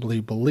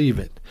possibly believe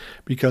it,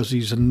 because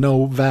he's of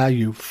no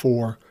value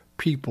for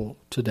people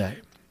today.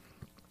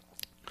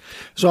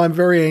 So I'm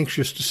very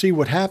anxious to see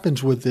what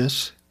happens with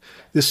this.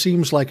 This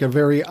seems like a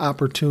very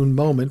opportune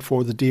moment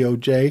for the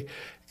DOJ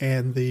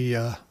and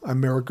the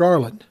Merrick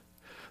Garland.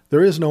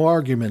 There is no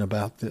argument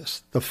about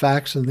this. The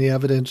facts and the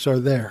evidence are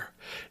there.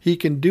 He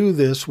can do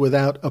this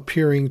without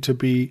appearing to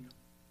be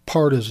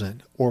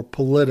partisan or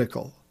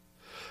political.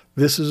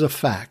 This is a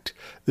fact.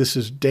 This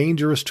is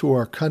dangerous to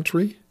our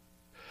country.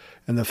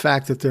 And the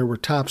fact that there were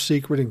top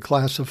secret and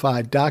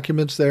classified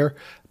documents there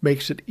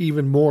makes it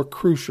even more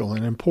crucial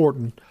and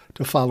important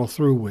to follow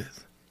through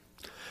with.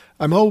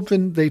 I'm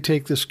hoping they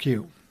take this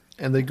cue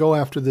and they go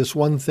after this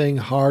one thing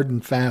hard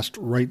and fast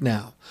right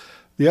now.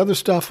 The other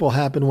stuff will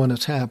happen when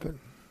it's happened.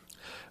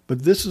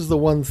 But this is the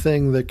one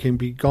thing that can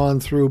be gone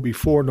through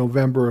before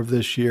November of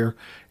this year,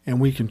 and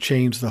we can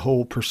change the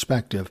whole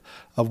perspective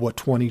of what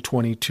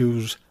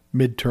 2022's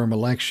midterm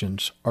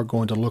elections are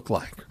going to look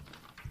like.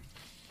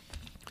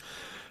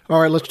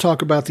 All right, let's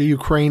talk about the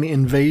Ukraine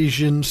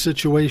invasion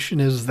situation.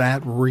 Is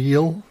that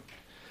real?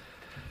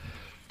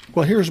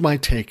 Well, here's my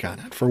take on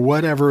it, for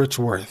whatever it's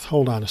worth.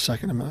 Hold on a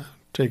second. I'm going to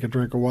take a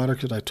drink of water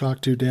because I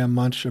talk too damn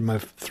much and my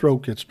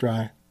throat gets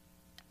dry.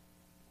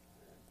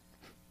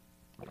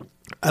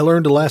 I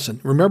learned a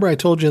lesson. Remember I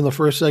told you in the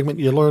first segment,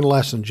 you learn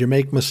lessons. You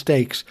make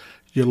mistakes.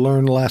 You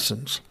learn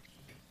lessons.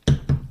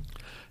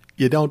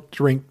 You don't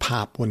drink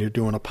pop when you're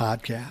doing a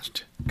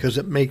podcast because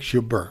it makes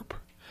you burp.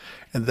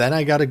 And then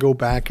I got to go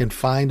back and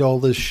find all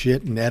this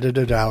shit and edit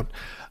it out.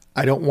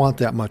 I don't want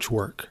that much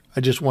work.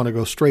 I just want to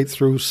go straight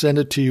through, send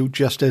it to you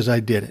just as I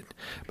did it.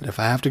 But if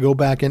I have to go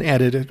back and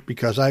edit it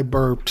because I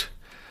burped,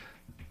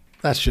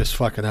 that's just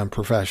fucking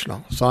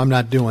unprofessional. So I'm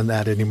not doing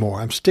that anymore.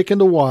 I'm sticking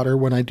to water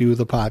when I do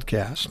the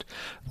podcast,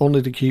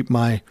 only to keep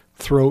my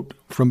throat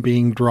from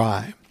being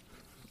dry.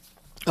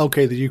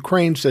 Okay, the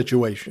Ukraine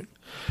situation.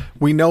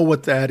 We know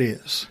what that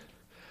is.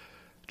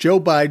 Joe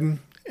Biden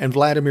and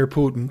Vladimir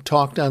Putin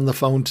talked on the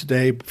phone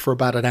today for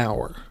about an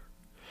hour.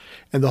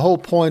 And the whole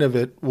point of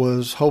it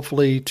was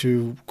hopefully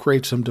to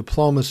create some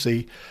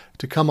diplomacy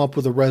to come up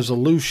with a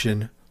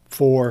resolution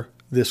for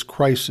this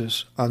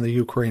crisis on the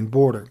Ukraine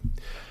border.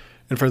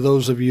 And for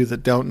those of you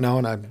that don't know,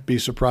 and I'd be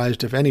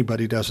surprised if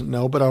anybody doesn't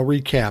know, but I'll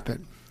recap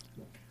it.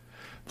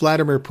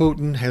 Vladimir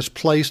Putin has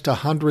placed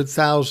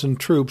 100,000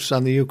 troops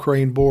on the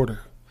Ukraine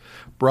border,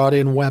 brought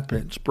in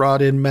weapons,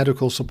 brought in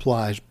medical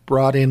supplies,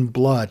 brought in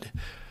blood.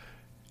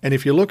 And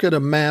if you look at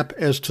a map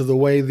as to the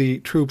way the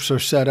troops are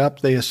set up,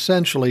 they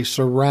essentially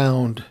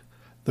surround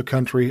the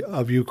country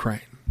of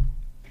Ukraine.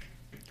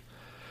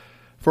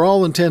 For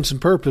all intents and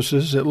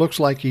purposes, it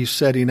looks like he's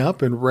setting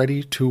up and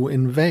ready to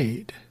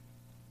invade.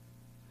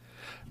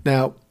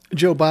 Now,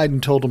 Joe Biden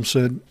told him,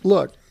 said,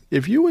 look,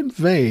 if you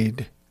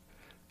invade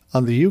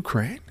on the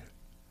Ukraine,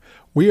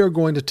 we are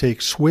going to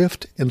take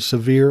swift and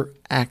severe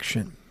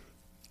action.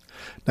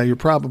 Now, you're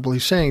probably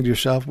saying to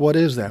yourself, what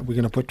is that? We're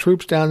going to put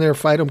troops down there,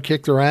 fight them,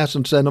 kick their ass,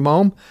 and send them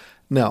home?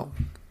 No.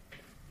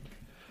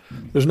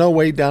 There's no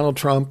way Donald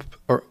Trump,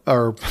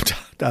 or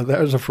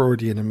there's a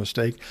Freudian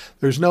mistake.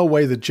 There's no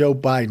way that Joe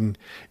Biden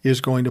is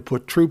going to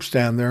put troops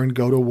down there and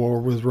go to war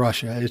with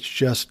Russia. It's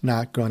just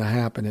not going to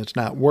happen. It's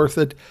not worth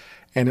it,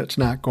 and it's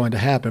not going to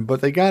happen.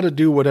 But they got to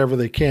do whatever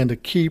they can to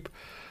keep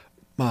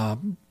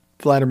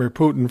Vladimir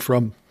Putin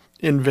from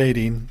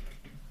invading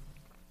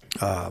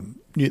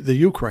the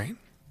Ukraine.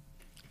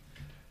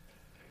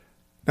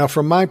 Now,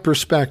 from my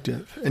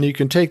perspective, and you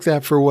can take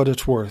that for what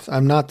it's worth,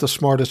 I'm not the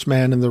smartest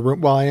man in the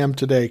room. Well, I am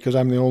today because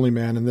I'm the only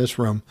man in this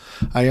room.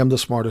 I am the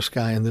smartest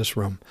guy in this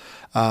room.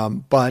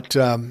 And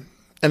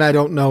I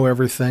don't know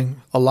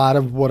everything. A lot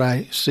of what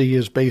I see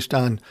is based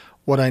on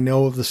what I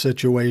know of the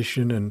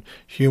situation and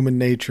human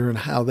nature and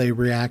how they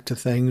react to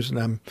things.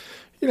 And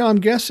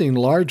I'm guessing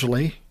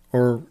largely,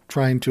 or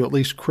trying to at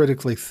least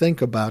critically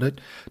think about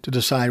it to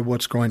decide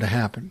what's going to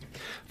happen.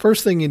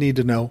 First thing you need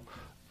to know,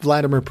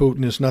 Vladimir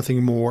Putin is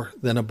nothing more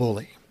than a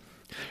bully.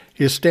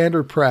 His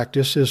standard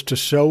practice is to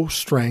show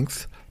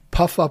strength,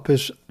 puff up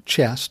his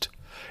chest,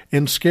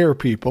 and scare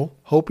people,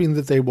 hoping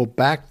that they will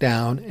back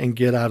down and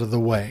get out of the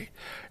way,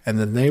 and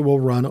then they will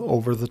run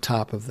over the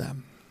top of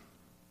them.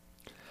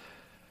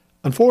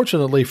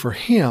 Unfortunately for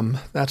him,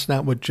 that's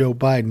not what Joe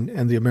Biden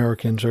and the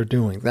Americans are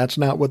doing. That's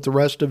not what the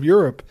rest of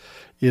Europe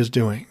is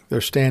doing. They're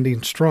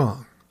standing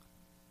strong.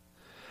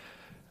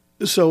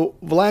 So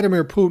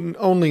Vladimir Putin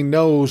only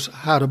knows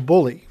how to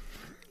bully.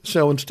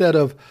 So instead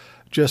of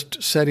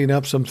just setting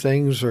up some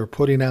things or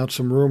putting out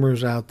some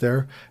rumors out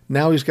there,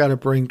 now he's got to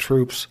bring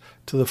troops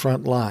to the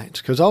front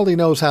lines because all he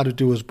knows how to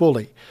do is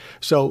bully.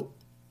 So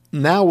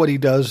Now what he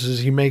does is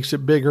he makes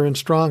it bigger and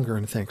stronger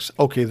and thinks,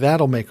 okay,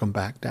 that'll make them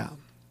back down.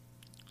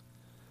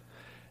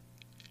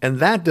 And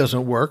that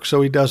doesn't work,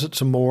 so he does it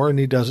some more and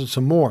he does it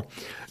some more.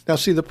 Now,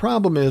 see, the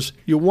problem is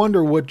you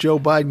wonder what Joe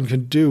Biden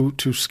can do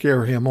to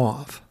scare him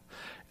off.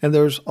 And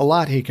there's a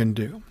lot he can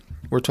do.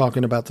 We're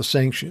talking about the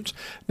sanctions.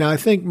 Now, I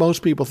think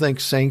most people think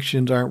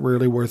sanctions aren't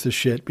really worth a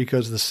shit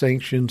because the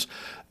sanctions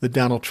that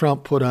Donald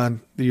Trump put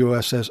on the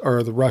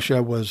the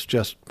Russia was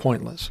just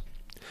pointless.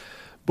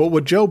 But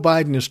what Joe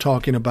Biden is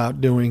talking about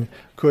doing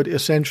could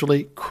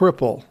essentially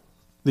cripple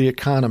the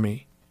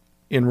economy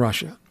in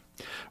Russia.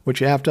 What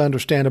you have to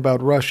understand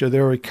about Russia,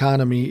 their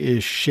economy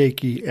is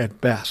shaky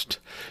at best.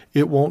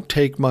 It won't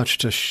take much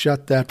to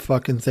shut that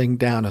fucking thing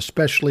down,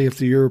 especially if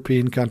the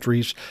European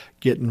countries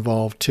get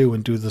involved too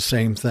and do the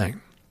same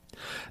thing.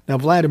 Now,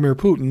 Vladimir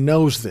Putin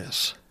knows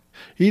this.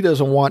 He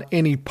doesn't want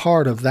any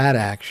part of that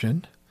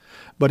action,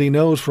 but he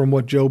knows from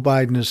what Joe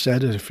Biden has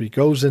said that if he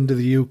goes into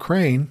the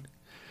Ukraine,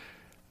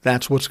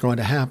 that's what's going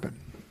to happen.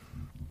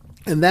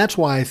 And that's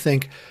why I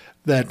think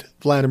that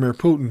Vladimir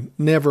Putin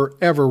never,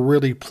 ever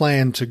really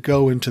planned to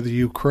go into the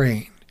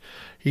Ukraine.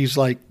 He's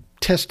like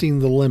testing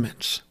the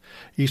limits.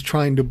 He's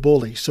trying to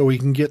bully so he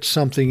can get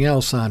something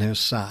else on his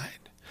side.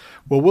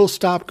 Well, we'll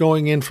stop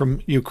going in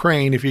from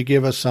Ukraine if you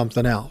give us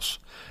something else.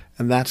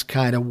 And that's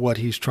kind of what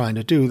he's trying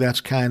to do.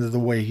 That's kind of the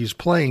way he's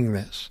playing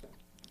this.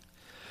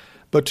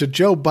 But to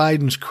Joe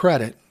Biden's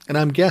credit, and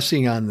I'm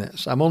guessing on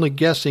this, I'm only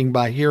guessing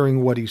by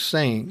hearing what he's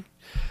saying,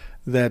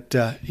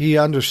 that he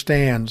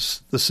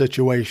understands the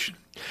situation.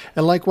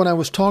 And like when I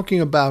was talking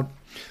about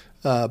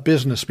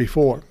business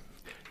before,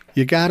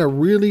 you got to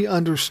really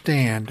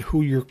understand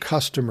who your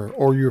customer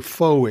or your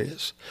foe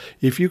is.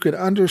 If you could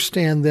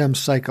understand them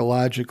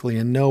psychologically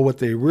and know what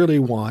they really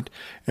want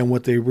and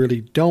what they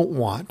really don't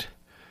want,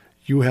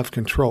 you have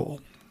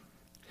control.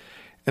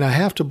 And I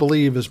have to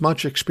believe as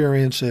much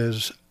experience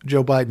as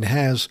Joe Biden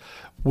has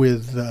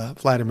with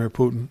Vladimir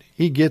Putin,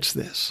 he gets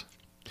this.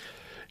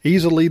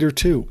 He's a leader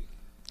too.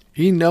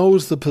 He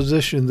knows the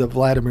position that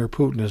Vladimir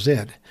Putin is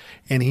in,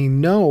 and he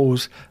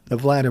knows that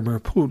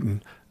Vladimir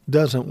Putin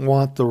doesn't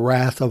want the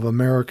wrath of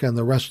America and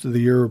the rest of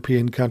the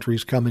European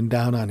countries coming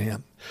down on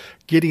him.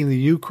 Getting the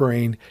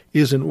Ukraine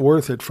isn't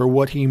worth it for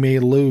what he may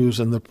lose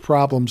and the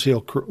problems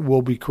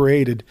will be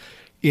created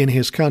in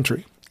his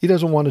country. He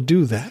doesn't want to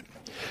do that.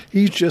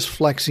 He's just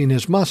flexing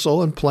his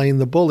muscle and playing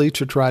the bully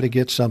to try to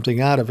get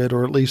something out of it,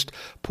 or at least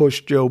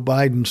push Joe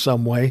Biden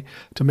some way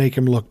to make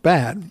him look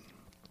bad.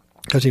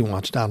 Because he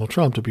wants Donald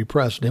Trump to be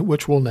president,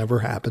 which will never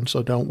happen,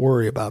 so don't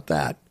worry about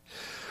that.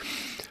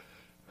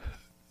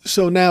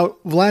 So now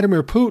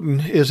Vladimir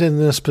Putin is in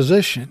this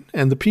position,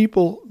 and the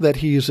people that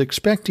he is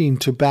expecting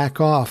to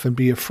back off and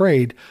be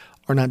afraid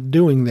are not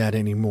doing that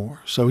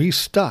anymore. So he's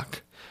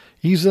stuck.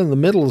 He's in the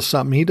middle of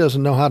something he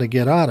doesn't know how to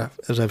get out of.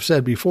 As I've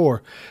said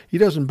before, he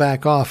doesn't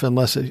back off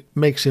unless it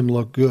makes him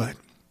look good.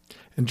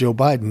 And Joe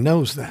Biden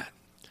knows that.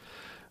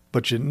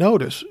 But you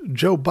notice,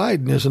 Joe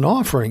Biden isn't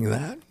offering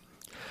that.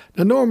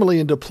 Now, normally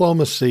in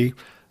diplomacy,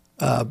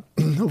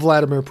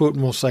 Vladimir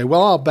Putin will say,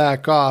 well, I'll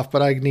back off,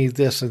 but I need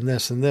this and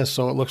this and this,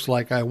 so it looks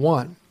like I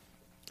won.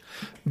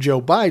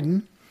 Joe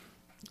Biden,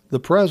 the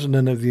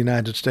president of the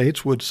United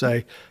States, would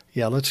say,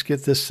 yeah, let's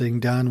get this thing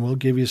done. We'll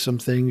give you some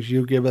things.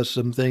 You give us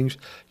some things.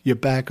 You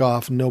back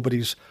off.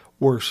 Nobody's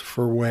worse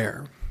for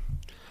wear.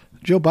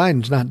 Joe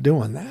Biden's not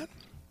doing that.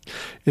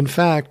 In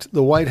fact,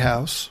 the White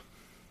House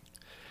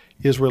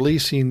is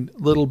releasing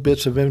little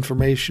bits of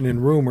information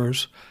and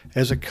rumors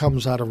as it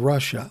comes out of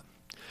Russia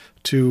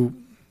to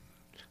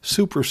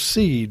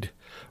supersede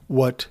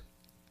what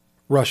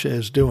Russia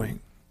is doing.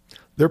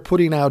 They're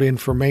putting out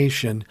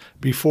information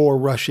before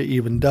Russia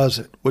even does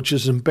it, which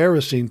is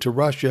embarrassing to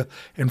Russia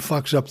and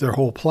fucks up their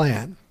whole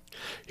plan.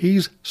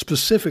 He's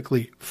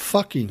specifically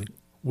fucking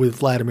with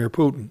Vladimir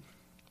Putin.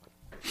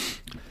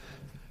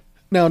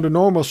 Now, under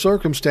normal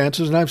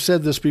circumstances, and I've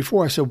said this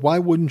before, I said, why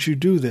wouldn't you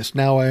do this?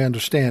 Now I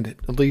understand it,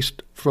 at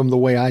least from the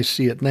way I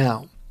see it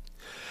now.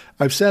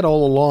 I've said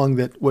all along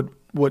that what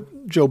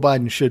Joe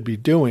Biden should be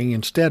doing,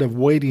 instead of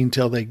waiting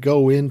till they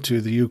go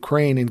into the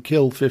Ukraine and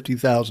kill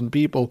 50,000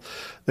 people,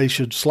 they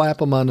should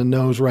slap him on the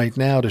nose right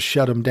now to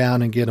shut him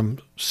down and get him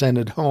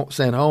sent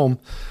home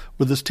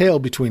with his tail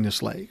between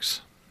his legs.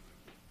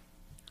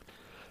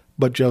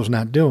 But Joe's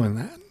not doing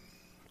that.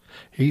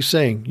 He's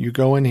saying, you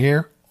go in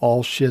here,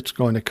 all shit's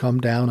going to come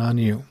down on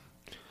you.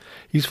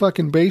 He's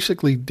fucking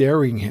basically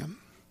daring him.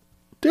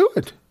 Do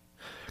it.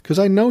 Because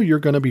I know you're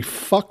going to be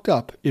fucked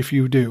up if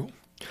you do.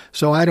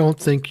 So I don't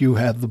think you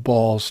have the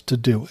balls to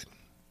do it.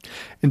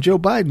 And Joe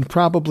Biden's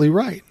probably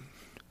right.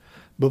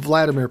 But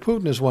Vladimir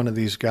Putin is one of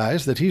these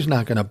guys that he's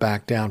not going to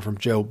back down from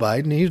Joe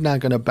Biden. He's not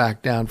going to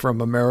back down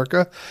from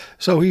America.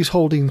 So he's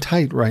holding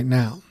tight right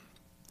now.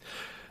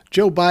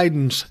 Joe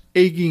Biden's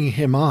egging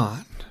him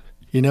on.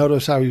 You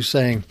notice how he's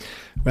saying,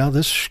 well,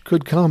 this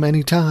could come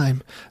any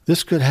time.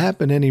 This could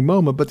happen any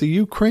moment. But the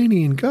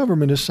Ukrainian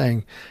government is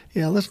saying,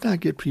 yeah, let's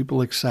not get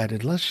people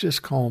excited. Let's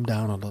just calm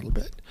down a little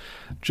bit.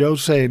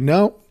 Joe's saying,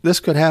 no, this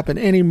could happen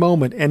any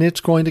moment, and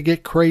it's going to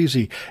get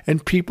crazy,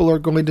 and people are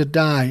going to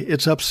die.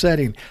 It's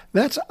upsetting.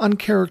 That's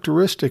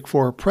uncharacteristic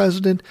for a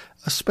president,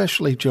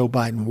 especially Joe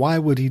Biden. Why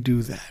would he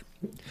do that?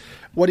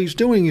 What he's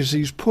doing is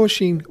he's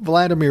pushing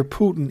Vladimir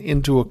Putin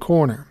into a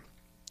corner.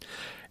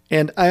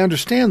 And I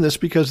understand this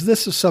because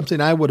this is something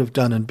I would have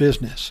done in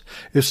business.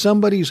 If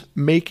somebody's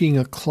making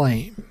a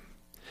claim,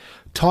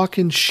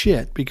 talking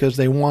shit because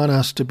they want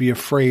us to be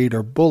afraid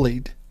or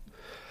bullied,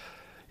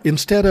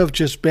 instead of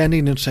just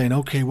bending and saying,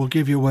 okay, we'll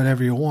give you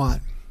whatever you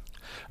want,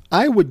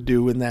 I would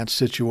do in that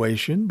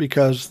situation,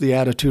 because the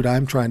attitude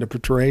I'm trying to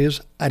portray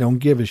is I don't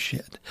give a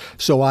shit.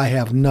 So I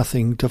have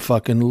nothing to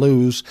fucking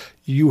lose.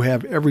 You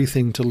have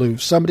everything to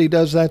lose. Somebody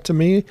does that to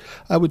me,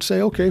 I would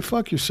say, okay,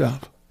 fuck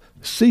yourself.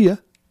 See ya.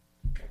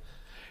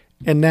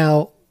 And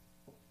now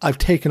I've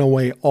taken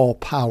away all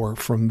power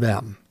from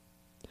them.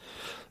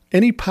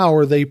 Any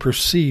power they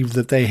perceive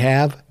that they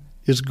have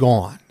is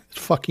gone. It's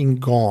fucking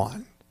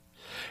gone.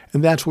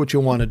 And that's what you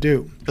want to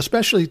do,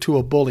 especially to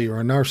a bully or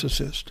a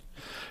narcissist.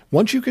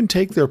 Once you can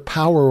take their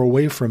power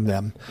away from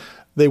them,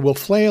 they will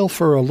flail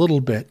for a little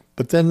bit,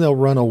 but then they'll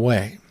run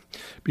away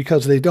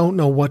because they don't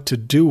know what to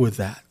do with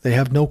that. They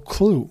have no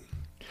clue.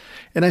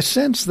 And I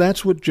sense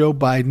that's what Joe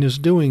Biden is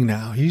doing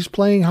now. He's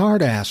playing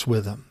hard ass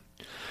with them.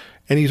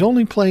 And he's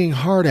only playing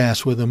hard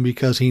ass with them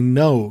because he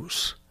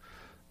knows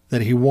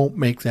that he won't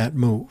make that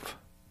move.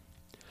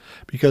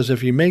 Because if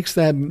he makes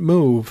that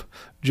move,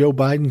 Joe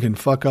Biden can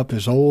fuck up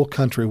his whole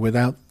country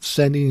without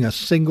sending a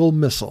single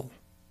missile.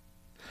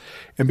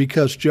 And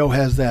because Joe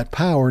has that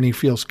power and he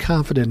feels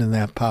confident in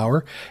that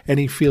power, and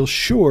he feels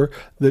sure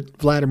that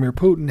Vladimir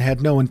Putin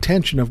had no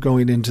intention of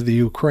going into the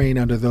Ukraine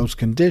under those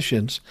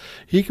conditions,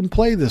 he can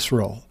play this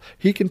role.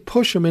 He can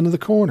push him into the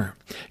corner.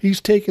 He's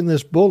taken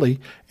this bully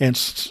and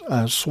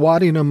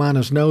swatting him on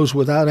his nose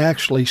without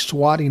actually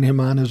swatting him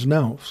on his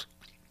nose.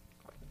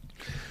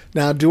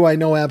 Now, do I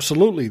know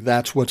absolutely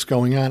that's what's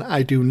going on?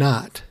 I do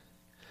not.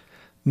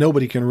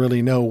 Nobody can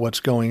really know what's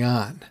going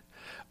on.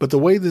 But the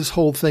way this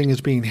whole thing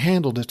is being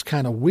handled, it's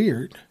kind of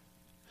weird.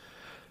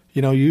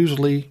 You know,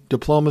 usually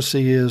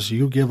diplomacy is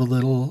you give a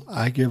little,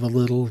 I give a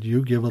little,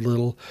 you give a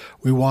little.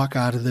 We walk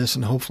out of this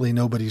and hopefully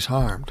nobody's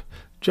harmed.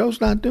 Joe's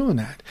not doing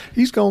that.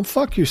 He's going,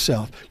 fuck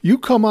yourself. You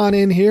come on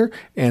in here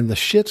and the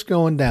shit's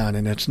going down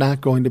and it's not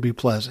going to be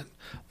pleasant.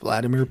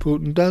 Vladimir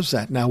Putin does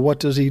that. Now, what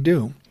does he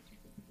do?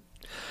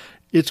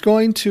 It's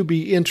going to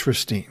be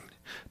interesting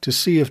to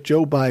see if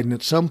Joe Biden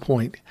at some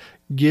point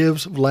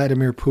gives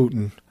Vladimir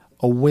Putin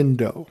a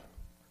window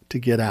to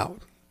get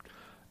out,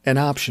 an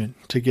option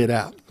to get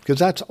out, because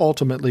that's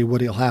ultimately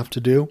what he'll have to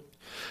do.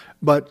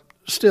 But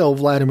still,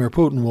 Vladimir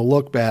Putin will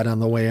look bad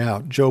on the way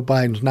out. Joe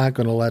Biden's not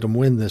going to let him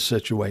win this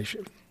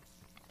situation.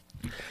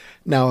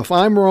 Now, if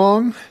I'm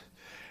wrong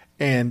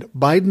and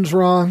Biden's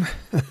wrong,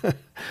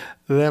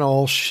 then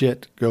all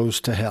shit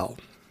goes to hell.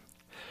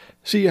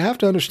 See, you have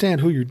to understand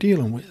who you're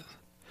dealing with.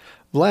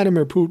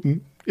 Vladimir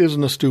Putin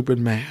isn't a stupid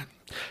man.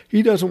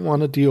 He doesn't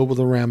want to deal with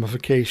the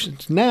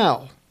ramifications.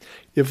 Now,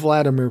 if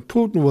Vladimir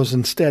Putin was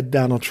instead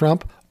Donald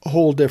Trump, a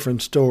whole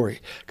different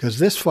story. Because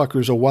this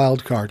fucker's a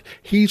wild card.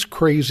 He's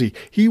crazy.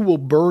 He will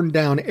burn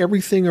down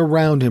everything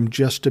around him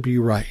just to be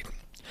right.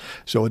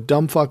 So a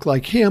dumb fuck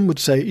like him would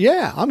say,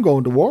 yeah, I'm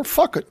going to war.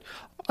 Fuck it.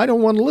 I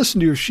don't want to listen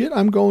to your shit.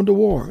 I'm going to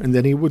war. And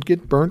then he would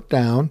get burnt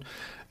down,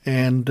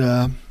 and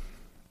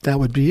that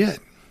would be it.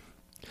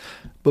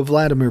 But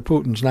Vladimir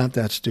Putin's not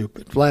that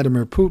stupid.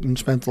 Vladimir Putin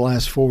spent the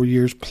last 4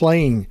 years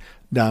playing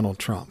Donald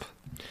Trump.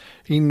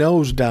 He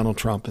knows Donald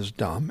Trump is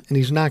dumb, and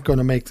he's not going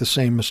to make the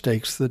same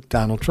mistakes that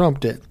Donald Trump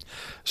did.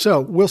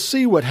 So we'll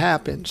see what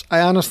happens. I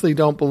honestly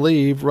don't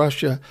believe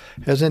Russia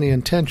has any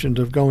intention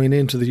of going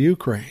into the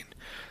Ukraine.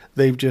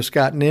 They've just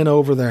gotten in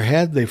over their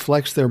head. They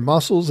flexed their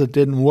muscles. It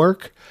didn't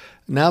work.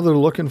 Now they're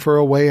looking for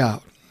a way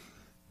out.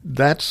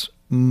 That's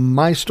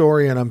my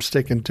story, and I'm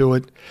sticking to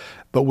it.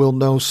 But we'll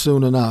know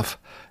soon enough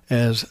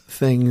as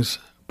things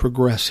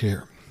progress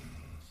here.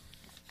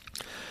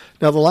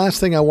 Now, the last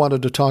thing I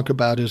wanted to talk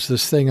about is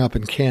this thing up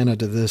in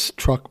Canada, this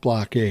truck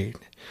blockade.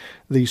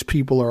 These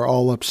people are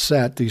all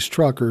upset. These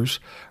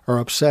truckers are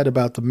upset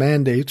about the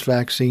mandates,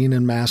 vaccine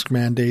and mask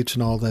mandates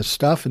and all this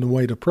stuff. And the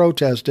way to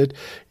protest it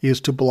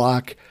is to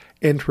block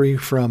entry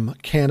from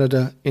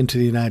Canada into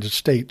the United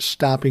States,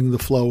 stopping the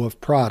flow of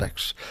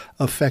products,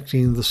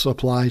 affecting the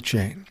supply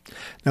chain.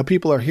 Now,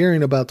 people are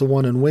hearing about the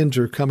one in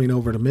Windsor coming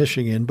over to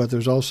Michigan, but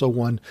there's also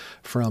one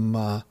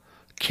from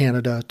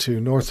Canada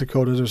to North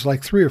Dakota. There's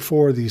like 3 or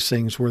 4 of these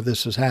things where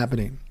this is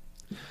happening.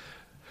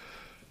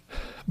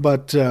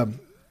 But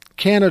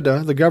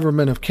Canada, the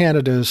government of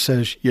Canada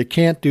says, you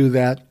can't do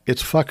that.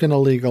 It's fucking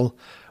illegal.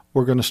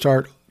 We're going to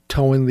start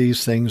towing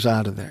these things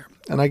out of there.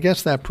 And I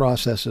guess that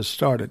process has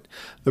started.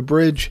 The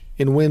bridge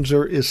in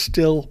Windsor is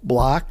still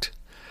blocked,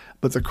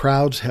 but the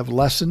crowds have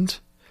lessened.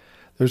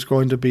 There's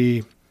going to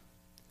be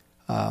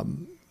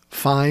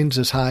fines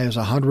as high as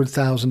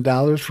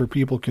 $100,000 for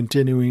people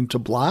continuing to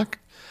block.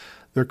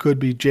 There could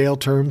be jail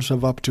terms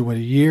of up to a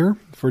year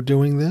for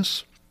doing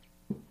this.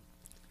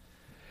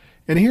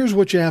 And here's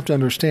what you have to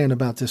understand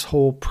about this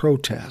whole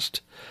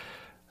protest.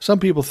 Some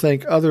people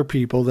think other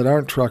people that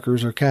aren't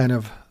truckers are kind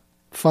of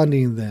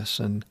funding this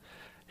and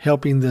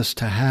helping this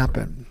to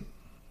happen.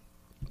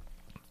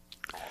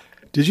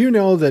 Did you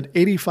know that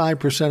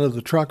 85% of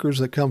the truckers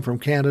that come from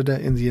Canada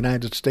in the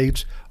United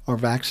States are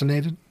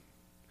vaccinated?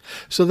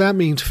 So that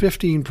means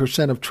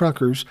 15% of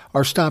truckers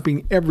are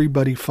stopping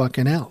everybody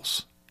fucking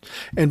else.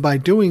 And by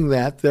doing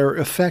that, they're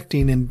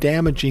affecting and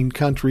damaging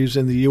countries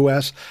in the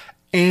U.S.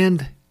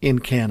 and in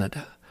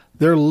Canada.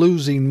 They're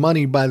losing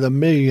money by the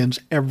millions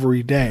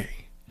every day.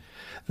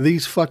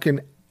 These fucking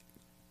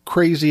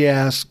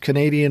crazy-ass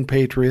Canadian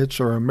patriots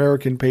or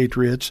American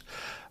patriots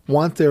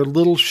want their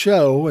little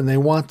show, and they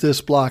want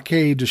this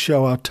blockade to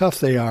show how tough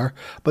they are,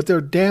 but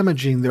they're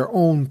damaging their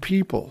own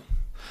people.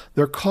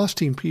 They're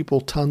costing people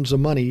tons of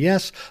money.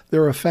 Yes,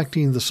 they're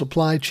affecting the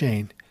supply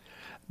chain,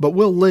 but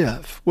we'll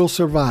live, we'll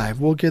survive,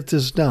 we'll get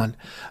this done.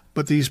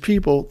 But these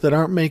people that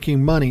aren't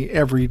making money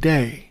every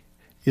day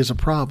is a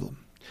problem.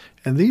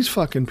 And these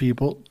fucking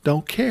people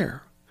don't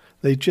care.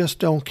 They just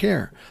don't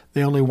care.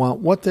 They only want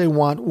what they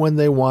want, when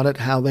they want it,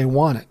 how they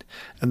want it.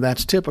 And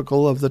that's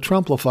typical of the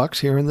Trumplafucks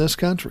here in this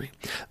country.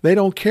 They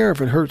don't care if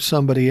it hurts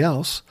somebody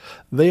else.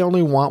 They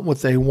only want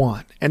what they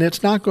want. And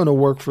it's not going to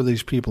work for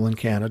these people in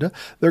Canada.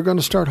 They're going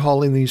to start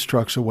hauling these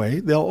trucks away.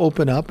 They'll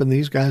open up and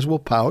these guys will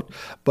pout,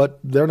 but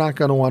they're not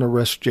going to want to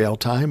risk jail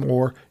time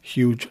or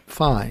huge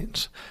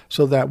fines.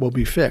 So that will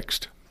be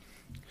fixed.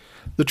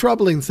 The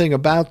troubling thing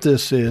about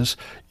this is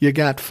you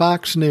got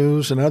Fox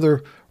News and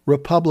other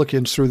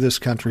Republicans through this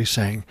country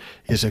saying,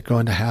 is it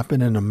going to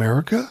happen in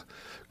America?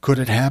 Could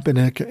it happen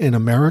in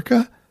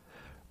America?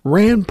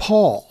 Rand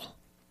Paul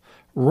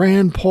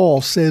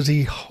says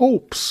he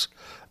hopes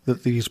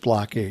that these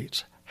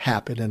blockades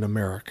happen in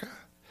America.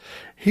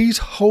 He's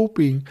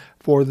hoping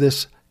for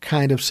this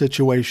kind of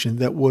situation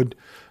that would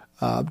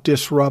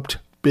disrupt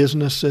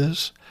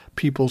businesses,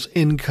 people's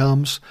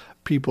incomes,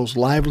 people's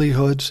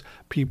livelihoods,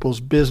 people's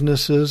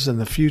businesses, and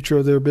the future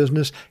of their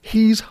business.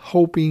 He's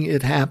hoping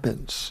it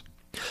happens.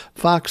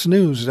 Fox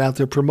News is out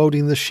there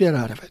promoting the shit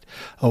out of it.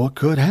 Oh, it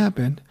could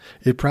happen.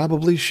 It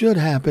probably should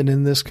happen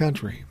in this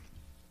country.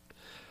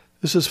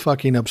 This is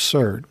fucking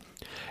absurd.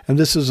 And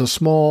this is a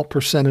small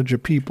percentage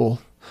of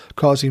people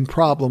causing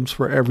problems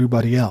for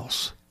everybody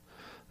else.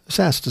 This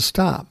has to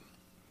stop.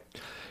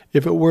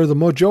 If it were the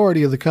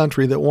majority of the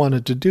country that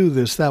wanted to do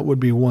this, that would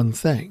be one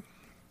thing.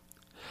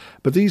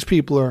 But these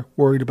people are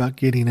worried about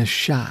getting a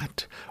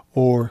shot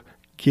or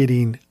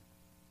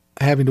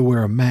having to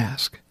wear a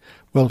mask.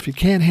 Well, if you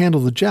can't handle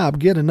the job,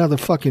 get another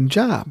fucking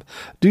job.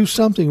 Do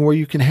something where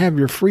you can have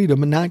your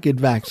freedom and not get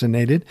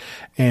vaccinated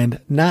and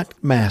not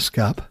mask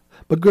up.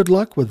 But good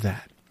luck with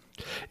that.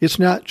 It's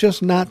not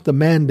the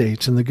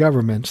mandates and the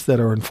governments that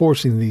are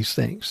enforcing these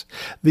things.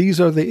 These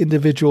are the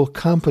individual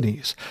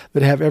companies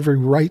that have every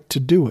right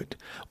to do it.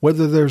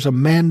 Whether there's a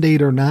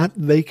mandate or not,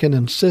 they can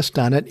insist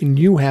on it, and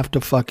you have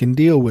to fucking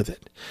deal with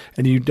it.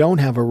 And you don't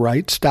have a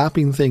right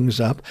stopping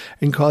things up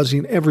and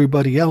causing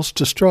everybody else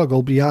to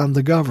struggle beyond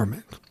the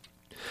government.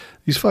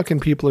 These fucking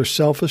people are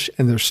selfish,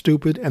 and they're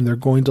stupid, and they're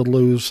going to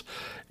lose,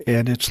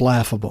 and it's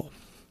laughable.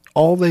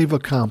 All they've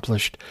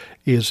accomplished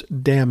is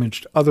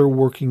damaged other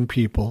working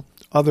people,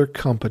 other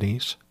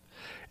companies,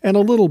 and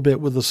a little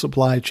bit with the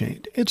supply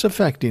chain. It's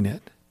affecting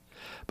it.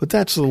 But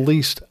that's the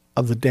least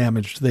of the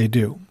damage they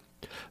do.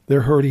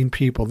 They're hurting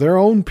people, their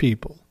own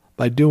people,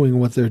 by doing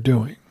what they're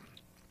doing.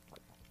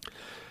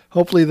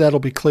 Hopefully that'll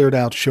be cleared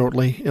out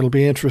shortly. It'll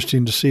be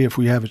interesting to see if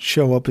we have it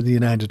show up in the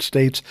United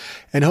States.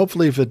 And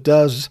hopefully if it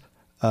does,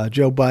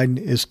 Joe Biden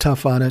is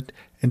tough on it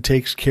and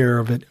takes care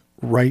of it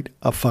right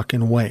a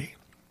fucking way.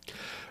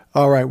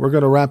 All right, we're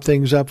going to wrap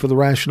things up for the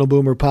Rational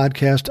Boomer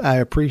podcast. I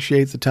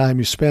appreciate the time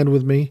you spend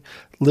with me,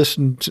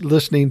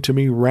 listening to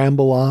me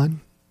ramble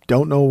on.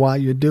 Don't know why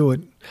you do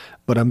it,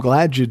 but I'm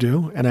glad you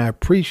do, and I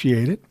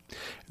appreciate it.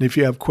 And if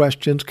you have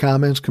questions,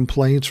 comments,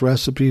 complaints,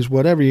 recipes,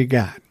 whatever you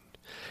got,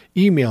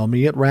 email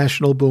me at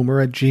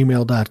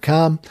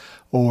rationalboomer@gmail.com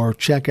or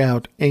check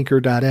out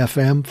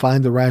anchor.fm,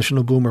 find the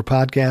Rational Boomer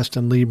podcast,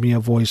 and leave me a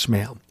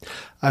voicemail.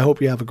 I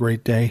hope you have a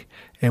great day,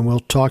 and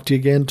we'll talk to you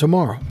again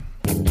tomorrow.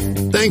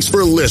 Thanks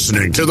for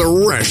listening to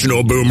the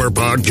Rational Boomer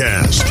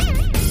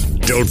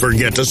podcast. Don't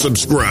forget to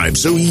subscribe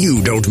so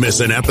you don't miss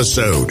an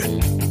episode.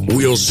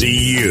 We'll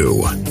see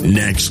you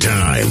next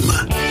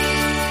time.